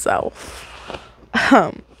anime itself.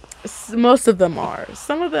 Most of them are.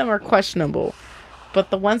 Some of them are questionable.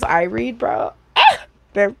 But the ones I read, bro,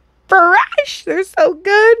 they're fresh. They're so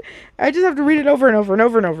good. I just have to read it over and over and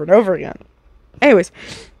over and over and over again. Anyways.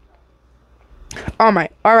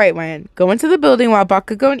 Alright, Wan. Go into the building while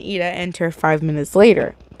Bakugo and Ida enter 5 minutes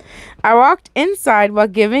later. I walked inside while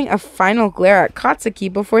giving a final glare at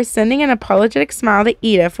Katsuki before sending an apologetic smile to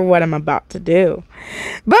Ida for what I'm about to do.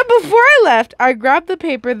 But before I left, I grabbed the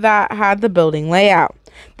paper that had the building layout.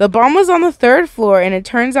 The bomb was on the 3rd floor, and it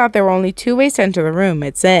turns out there were only 2 ways to enter the room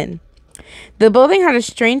it's in. The building had a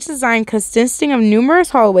strange design consisting of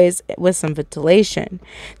numerous hallways with some ventilation.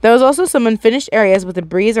 There was also some unfinished areas with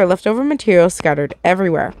debris or leftover materials scattered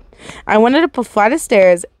everywhere. I wanted up a flight of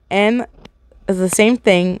stairs, and the same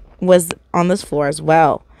thing was on this floor as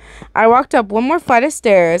well. I walked up one more flight of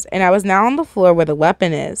stairs, and I was now on the floor where the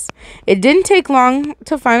weapon is. It didn't take long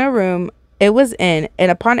to find a room it was in,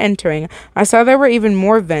 and upon entering, I saw there were even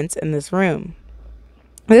more vents in this room.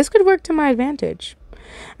 This could work to my advantage.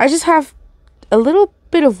 I just have a little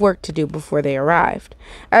bit of work to do before they arrived.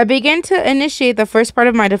 I began to initiate the first part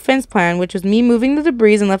of my defense plan, which was me moving the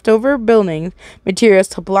debris and leftover building materials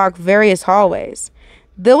to block various hallways.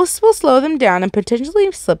 This will slow them down and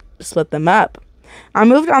potentially split them up. I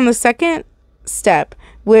moved on the second step,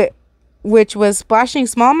 which was splashing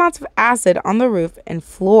small amounts of acid on the roof and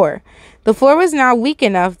floor. The floor was now weak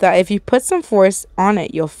enough that if you put some force on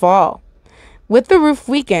it, you'll fall. With the roof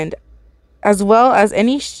weakened, as well as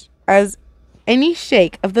any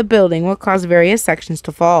shake of the building will cause various sections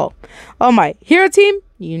to fall. Oh my, hero team,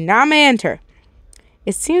 you now may enter.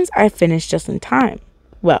 It seems I finished just in time.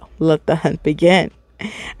 Well, let the hunt begin.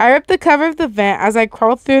 I ripped the cover of the vent as I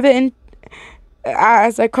crawled through,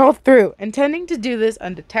 intending to do this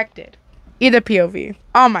undetected. Ida POV.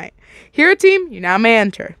 All right, hero team, you now may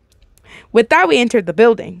enter. With that, we entered the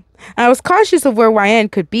building. I was cautious of where YN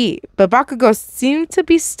could be, but Bakugo seemed to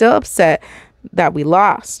be still upset that we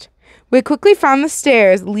lost. We quickly found the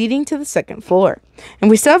stairs leading to the second floor, and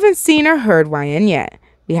we still haven't seen or heard YN yet.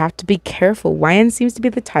 We have to be careful. YN seems to be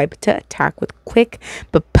the type to attack with quick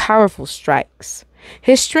but powerful strikes.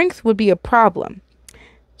 His strength would be a problem,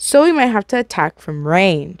 so we might have to attack from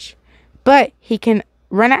range. But he can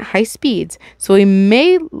run at high speeds, so he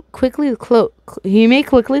may quickly close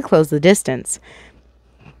the distance.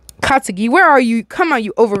 Katsuki, where are you? Come on,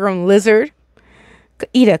 you overgrown lizard.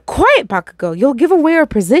 Ida, quiet, Bakugo. You'll give away our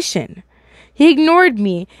position. He ignored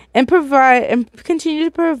me and continued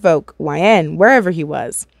to provoke YN wherever he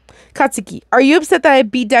was. Katsuki, are you upset that I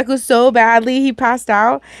beat Deku so badly he passed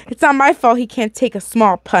out? It's not my fault he can't take a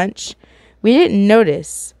small punch. We didn't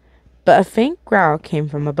notice, but a faint growl came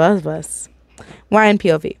from above us. YN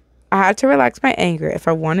POV. I had to relax my anger if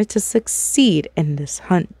I wanted to succeed in this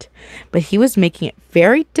hunt, but he was making it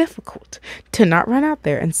very difficult to not run out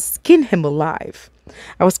there and skin him alive.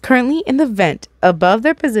 I was currently in the vent above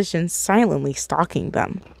their position, silently stalking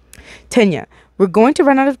them. Tenya, we're going to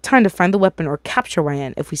run out of time to find the weapon or capture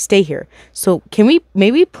YN if we stay here, so can we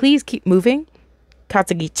maybe please keep moving?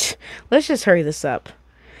 Katsuki, let's just hurry this up.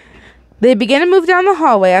 They began to move down the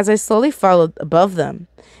hallway as I slowly followed above them.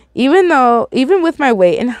 Even with my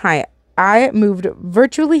weight and height, I moved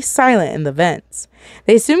virtually silent in the vents.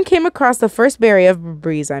 They soon came across the first barrier of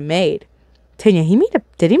debris I made. Tenya,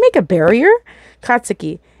 did he make a barrier?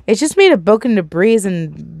 Katsuki, it's just made of broken debris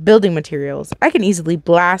and building materials. I can easily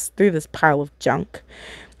blast through this pile of junk.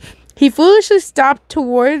 He foolishly stomped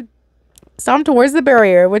towards the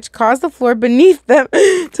barrier, which caused the floor beneath them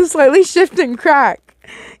to slightly shift and crack.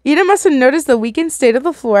 Ida must have noticed the weakened state of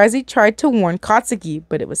the floor as he tried to warn Katsuki,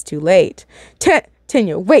 but it was too late.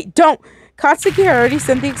 Tenya, wait, don't! Katsuki had already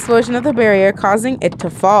sent the explosion of the barrier, causing it to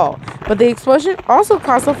fall, but the explosion also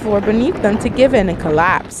caused the floor beneath them to give in and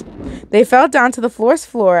collapse. They fell down to the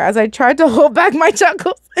floor as I tried to hold back my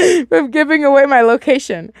chuckles from giving away my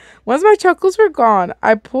location. Once my chuckles were gone,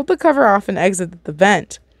 I pulled the cover off and exited the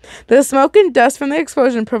vent. The smoke and dust from the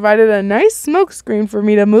explosion provided a nice smoke screen for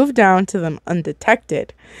me to move down to them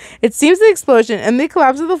undetected. It seems the explosion and the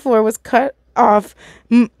collapse of the floor was cut off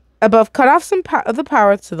some of the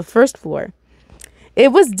power to the first floor.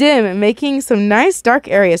 It was dim, making some nice dark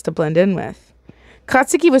areas to blend in with.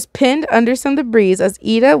 Katsuki was pinned under some debris as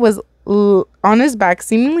Ida was on his back,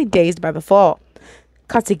 seemingly dazed by the fall.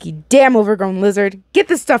 Katsuki, damn overgrown lizard, get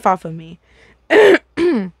this stuff off of me.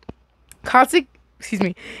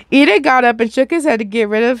 Ida got up and shook his head to get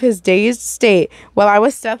rid of his dazed state while I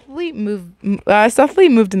was stealthily moved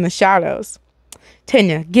in the shadows.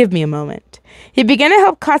 Tenya, give me a moment. He began to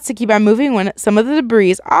help Katsuki by moving some of the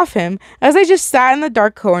debris off him as I just sat in the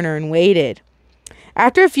dark corner and waited.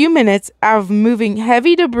 After a few minutes of moving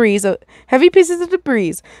heavy pieces of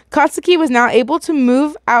debris, Katsuki was now able to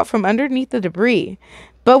move out from underneath the debris.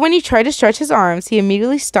 But when he tried to stretch his arms, he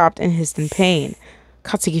immediately stopped and hissed in pain.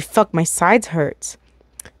 Katsuki, fuck, my sides hurts.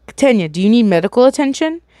 Tenya, do you need medical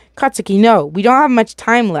attention? Katsuki, no, we don't have much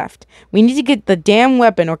time left. We need to get the damn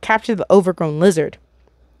weapon or capture the overgrown lizard.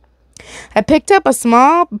 I picked up a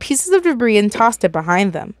small pieces of debris and tossed it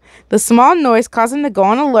behind them. The small noise caused them to go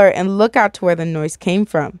on alert and look out to where the noise came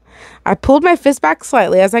from. I pulled my fist back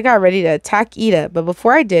slightly as I got ready to attack Ida, but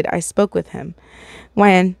before I did, I spoke with him.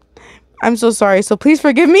 YN, I'm so sorry. So please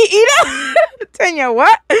forgive me, Ida. Tanya,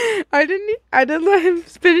 what? I didn't let him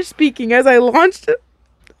finish speaking as I launched it.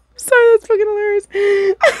 Sorry, that's fucking hilarious.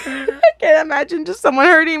 I can't imagine just someone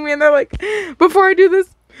hurting me and they're like, before I do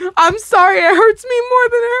this, I'm sorry, it hurts me more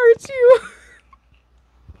than it hurts you.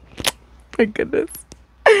 My goodness.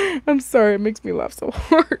 I'm sorry, it makes me laugh so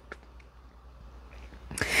hard.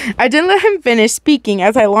 I didn't let him finish speaking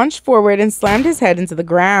as I launched forward and slammed his head into the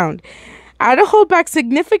ground. I had to hold back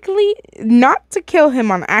significantly not to kill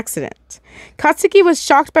him on accident. Katsuki was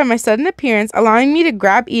shocked by my sudden appearance, allowing me to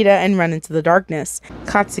grab Ida and run into the darkness.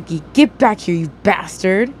 Katsuki, get back here, you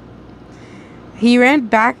bastard! He ran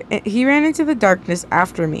into the darkness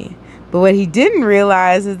after me. But what he didn't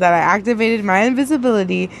realize is that I activated my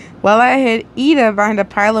invisibility while I hid Ida behind a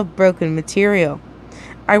pile of broken material.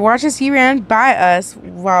 I watched as he ran by us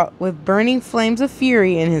with burning flames of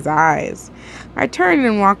fury in his eyes. I turned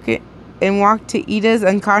and walked to Ida's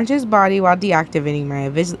unconscious body while deactivating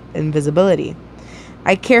my invisibility.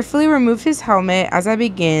 I carefully removed his helmet as I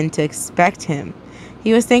began to inspect him.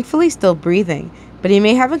 He was thankfully still breathing, but he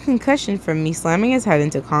may have a concussion from me slamming his head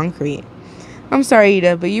into concrete. I'm sorry,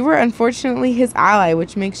 Ida, but you were unfortunately his ally,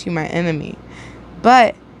 which makes you my enemy.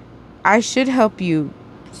 But I should help you,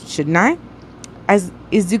 shouldn't I? As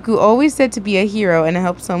Izuku always said to be a hero and to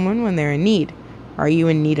help someone when they're in need. Are you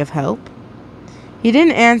in need of help? He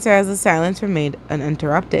didn't answer as the silence remained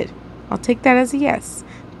uninterrupted. I'll take that as a yes.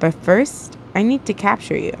 But first, I need to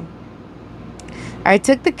capture you. I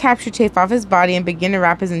took the capture tape off his body and began to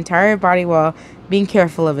wrap his entire body while being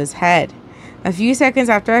careful of his head. A few seconds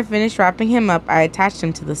after I finished wrapping him up, I attached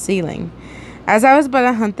him to the ceiling. As I was about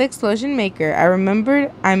to hunt the explosion maker, I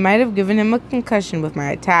remembered I might have given him a concussion with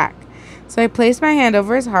my attack. So I placed my hand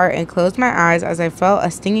over his heart and closed my eyes as I felt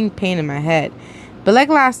a stinging pain in my head. But like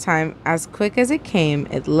last time, as quick as it came,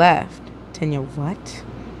 it left. Tanya, what?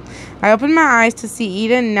 I opened my eyes to see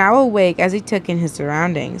Ida now awake as he took in his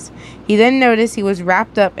surroundings. He then noticed he was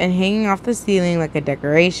wrapped up and hanging off the ceiling like a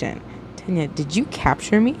decoration. Tanya, did you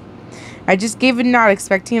capture me? I just gave a nod,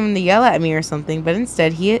 expecting him to yell at me or something, but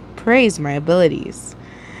instead he praised my abilities.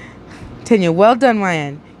 Tanya, well done,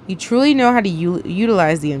 YN. You truly know how to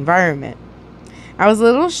utilize the environment. I was a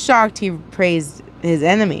little shocked he praised his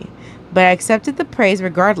enemy, but I accepted the praise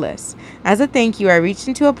regardless. As a thank you, I reached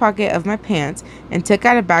into a pocket of my pants and took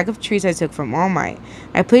out a bag of treats I took from All Might.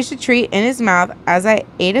 I placed a treat in his mouth as I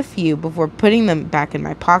ate a few before putting them back in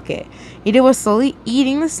my pocket. Ida was slowly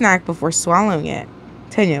eating the snack before swallowing it.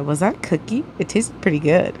 Tanya, was that a cookie? It tasted pretty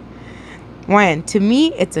good. YN, to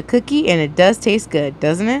me, it's a cookie and it does taste good,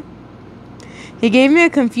 doesn't it? He gave me a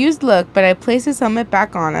confused look, but I placed his helmet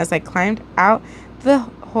back on as I climbed out the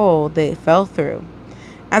hole they fell through.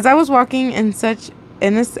 As I was walking in search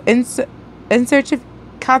of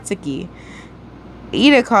Katsuki,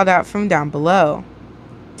 Ida called out from down below.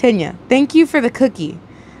 Tanya, thank you for the cookie.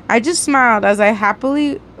 I just smiled as I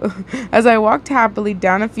walked happily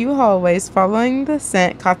down a few hallways following the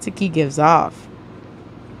scent Katsuki gives off.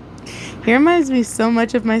 He reminds me so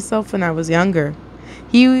much of myself when I was younger.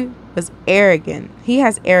 He was arrogant. He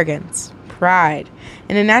has arrogance, pride,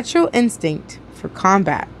 and a natural instinct for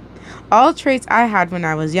combat. All traits I had when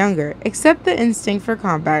I was younger, except the instinct for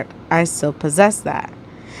combat. I still possess that.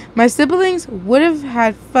 My siblings would have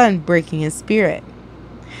had fun breaking his spirit.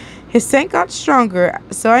 His scent got stronger,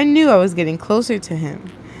 so I knew I was getting closer to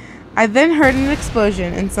him. I then heard an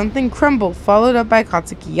explosion and something crumbled, followed up by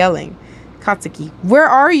Katsuki yelling, Katsuki, where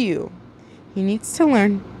are you? He needs to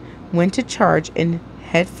learn when to charge and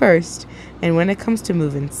head first, and when it comes to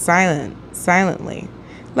moving silently.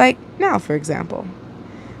 Like now, for example.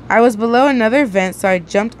 I was below another vent, so I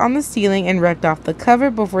jumped on the ceiling and ripped off the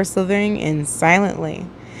cover before slithering in silently.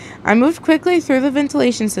 I moved quickly through the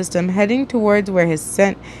ventilation system, heading towards where his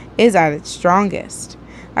scent is at its strongest.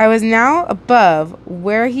 I was now above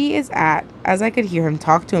where he is at, as I could hear him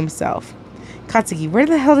talk to himself. Katsuki, where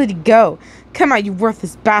the hell did he go? Come out, you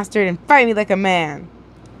worthless bastard, and fight me like a man.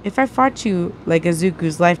 If I fought you like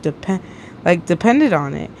Izuku's life depended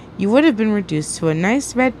on it, you would have been reduced to a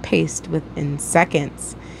nice red paste within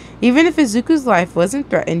seconds. Even if Izuku's life wasn't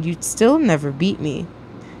threatened, you'd still never beat me.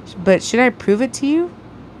 But should I prove it to you?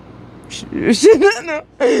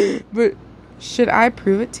 But should I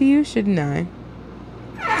prove it to you? Shouldn't I?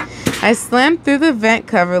 I slammed through the vent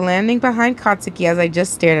cover, landing behind Katsuki as I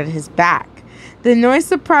just stared at his back. The noise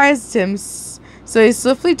surprised him, so he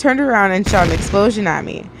swiftly turned around and shot an explosion at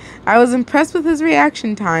me. I was impressed with his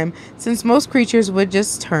reaction time, since most creatures would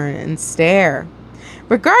just turn and stare.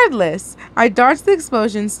 Regardless, I dodged the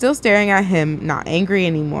explosion, still staring at him, not angry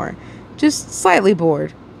anymore, just slightly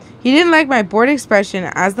bored. He didn't like my bored expression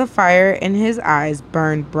as the fire in his eyes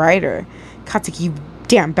burned brighter. Katsuki, you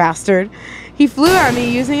damn bastard. He flew at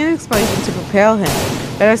me using an explosion to propel him,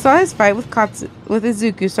 but I saw his fight with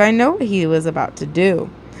Izuku, so I know what he was about to do.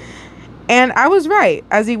 And I was right,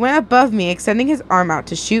 as he went above me, extending his arm out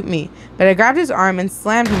to shoot me, but I grabbed his arm and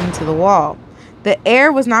slammed him into the wall. The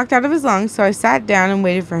air was knocked out of his lungs, so I sat down and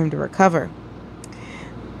waited for him to recover.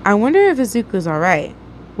 I wonder if Izuku's alright.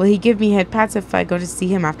 Will he give me head pats if I go to see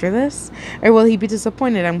him after this? Or will he be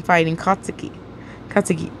disappointed I'm fighting Katsuki?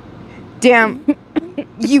 Katsuki, damn,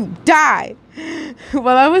 you die!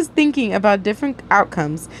 While I was thinking about different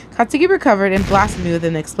outcomes, Katsuki recovered and blasted me with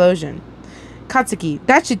an explosion. Katsuki,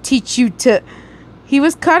 that should teach you to... He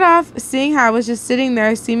was cut off, seeing how I was just sitting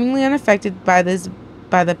there, seemingly unaffected by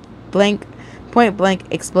the point-blank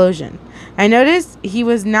explosion. I noticed he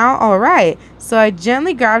was now alright, so I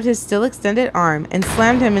gently grabbed his still extended arm and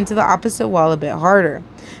slammed him into the opposite wall a bit harder.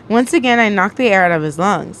 Once again, I knocked the air out of his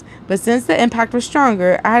lungs, but since the impact was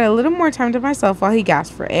stronger, I had a little more time to myself while he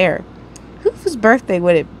gasped for air. Whose birthday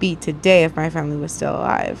would it be today if my family was still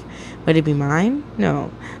alive? Would it be mine?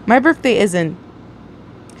 No. My birthday isn't.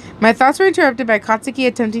 My thoughts were interrupted by Katsuki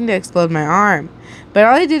attempting to explode my arm, but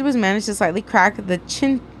all I did was manage to slightly crack the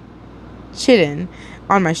chidin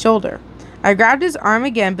on my shoulder. I grabbed his arm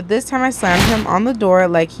again, but this time I slammed him on the door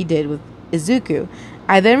like he did with Izuku.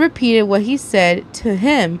 I then repeated what he said to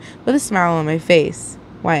him with a smile on my face.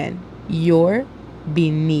 Wyan, you're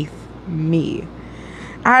beneath me.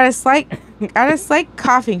 I had a slight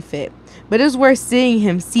coughing fit, but it was worth seeing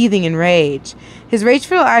him seething in rage. His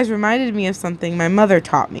rage-filled eyes reminded me of something my mother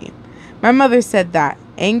taught me. My mother said that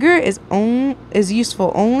anger is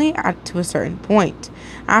useful only to a certain point.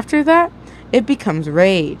 After that, it becomes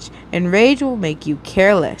rage, and rage will make you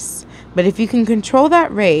careless. But if you can control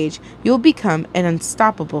that rage, you'll become an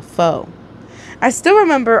unstoppable foe. I still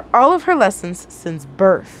remember all of her lessons since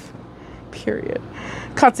birth. Period.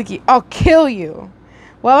 Katsuki, I'll kill you.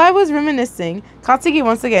 While I was reminiscing, Katsuki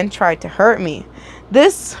once again tried to hurt me.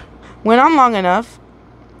 This went on long enough,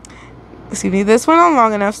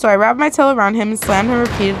 so I wrapped my tail around him and slammed him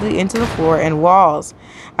repeatedly into the floor and walls.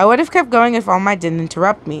 I would have kept going if All Might didn't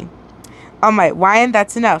interrupt me. All Might, Wyan,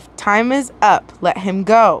 that's enough. Time is up. Let him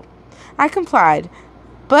go. I complied,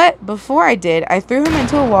 but before I did, I threw him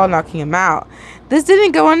into a wall, knocking him out. This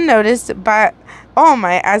didn't go unnoticed by All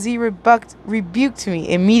Might as he rebuked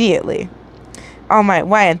me immediately. All Might,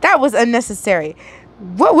 Wyan, that was unnecessary.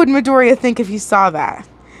 What would Midoriya think if he saw that?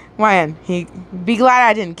 Wyan, be glad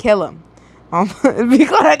I didn't kill him. Be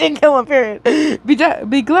glad I didn't kill him, period. Be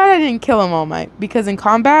glad I didn't kill him, All Might, because in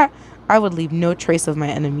combat, I would leave no trace of my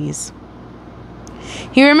enemies.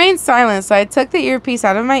 He remained silent, so I took the earpiece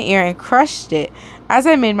out of my ear and crushed it as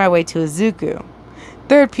I made my way to Izuku.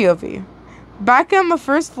 Third POV. Back on the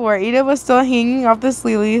first floor, Ida was still hanging off the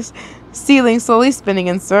ceiling, slowly spinning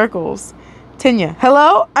in circles. Tenya,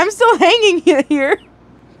 hello? I'm still hanging here.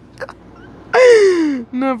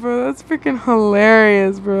 No, bro, that's freaking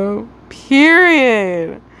hilarious, bro.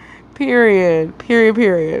 Period.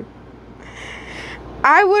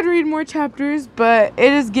 I would read more chapters, but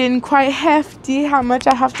it is getting quite hefty how much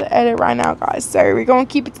I have to edit right now, guys. So we're going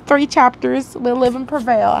to keep it to 3 chapters. We'll live and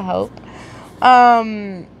prevail, I hope.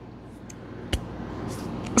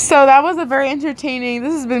 So that was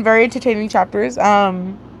this has been very entertaining chapters.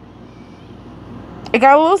 It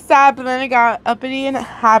got a little sad, but then it got uppity and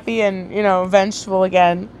happy and, vengeful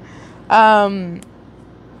again. I'm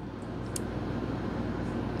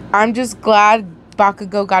just glad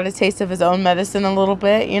Bakugo got a taste of his own medicine a little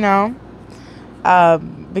bit,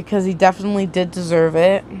 because he definitely did deserve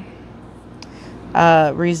it.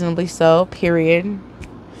 Reasonably so, period.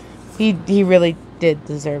 He really did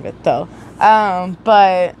deserve it, though.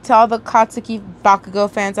 But to all the Katsuki Bakugo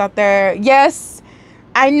fans out there, yes,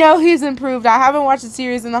 I know he's improved. I haven't watched the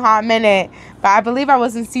series in a hot minute, but I believe I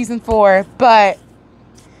was in season 4. But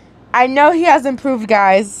I know he has improved,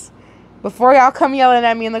 guys. Before y'all come yelling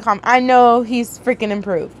at me in the comments, I know he's freaking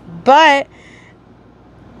improved. But,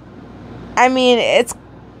 I mean, it's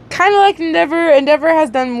kind of like Endeavor. Endeavor has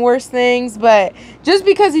done worse things, but just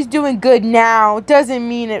because he's doing good now doesn't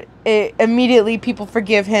mean it immediately people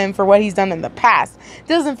forgive him for what he's done in the past. It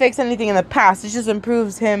doesn't fix anything in the past. It just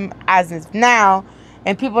improves him as is now.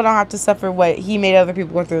 And people don't have to suffer what he made other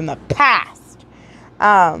people go through in the past.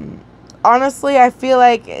 Honestly, I feel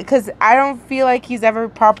like... because I don't feel like he's ever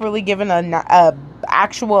properly given a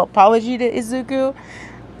actual apology to Izuku.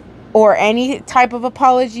 Or any type of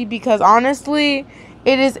apology. Because honestly,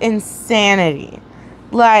 it is insanity.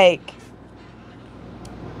 Like...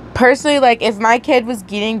 personally, like, if my kid was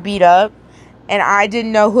getting beat up... and I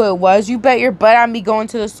didn't know who it was, you bet your butt I'd be going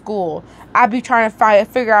to the school. I'd be trying to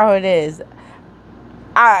figure out who it is.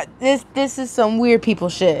 This is some weird people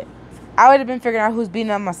shit. I would have been figuring out who's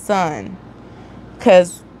beating up my son.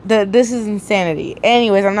 Because this is insanity.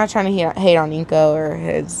 Anyways, I'm not trying to hate on Inko or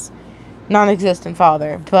his non-existent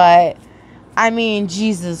father. But, I mean,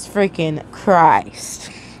 Jesus freaking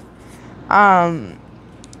Christ. Katsuki's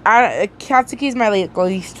my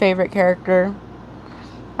least favorite character.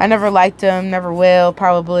 I never liked him. Never will,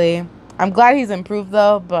 probably. I'm glad he's improved,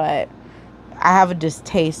 though. But I have a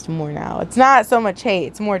distaste more now. It's not so much hate.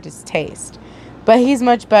 It's more distaste. But he's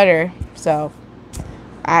much better. So,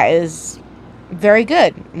 that is very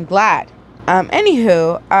good. I'm glad.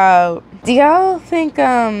 Anywho, do y'all think,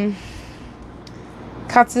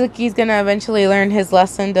 Katsuki's gonna eventually learn his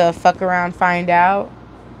lesson to fuck around, find out?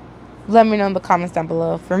 Let me know in the comments down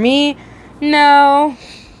below. For me, no.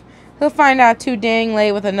 He'll find out too dang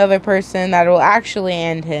late with another person that will actually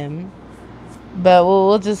end him. But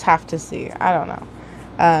we'll just have to see. I don't know.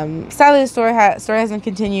 Sadly, the story hasn't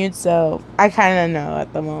continued, so I kind of know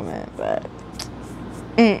at the moment. But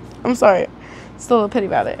I'm sorry. Still a pity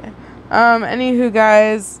about it. Anywho,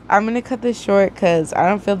 guys, I'm gonna cut this short because I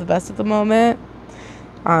don't feel the best at the moment.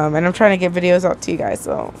 And I'm trying to get videos out to you guys,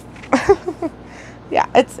 so yeah,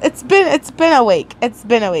 it's been a week. It's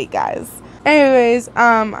been a week, guys. Anyways,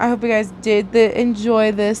 I hope you guys did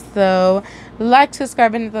enjoy this, though. Like,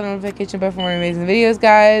 subscribe, and hit the notification bell for more amazing videos,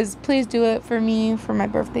 guys. Please do it for me for my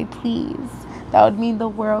birthday, please. That would mean the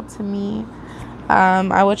world to me.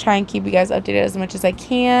 I will try and keep you guys updated as much as I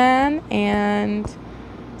can. And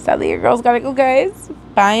sadly, your girl's gotta go, guys.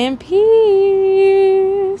 Bye and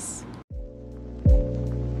peace.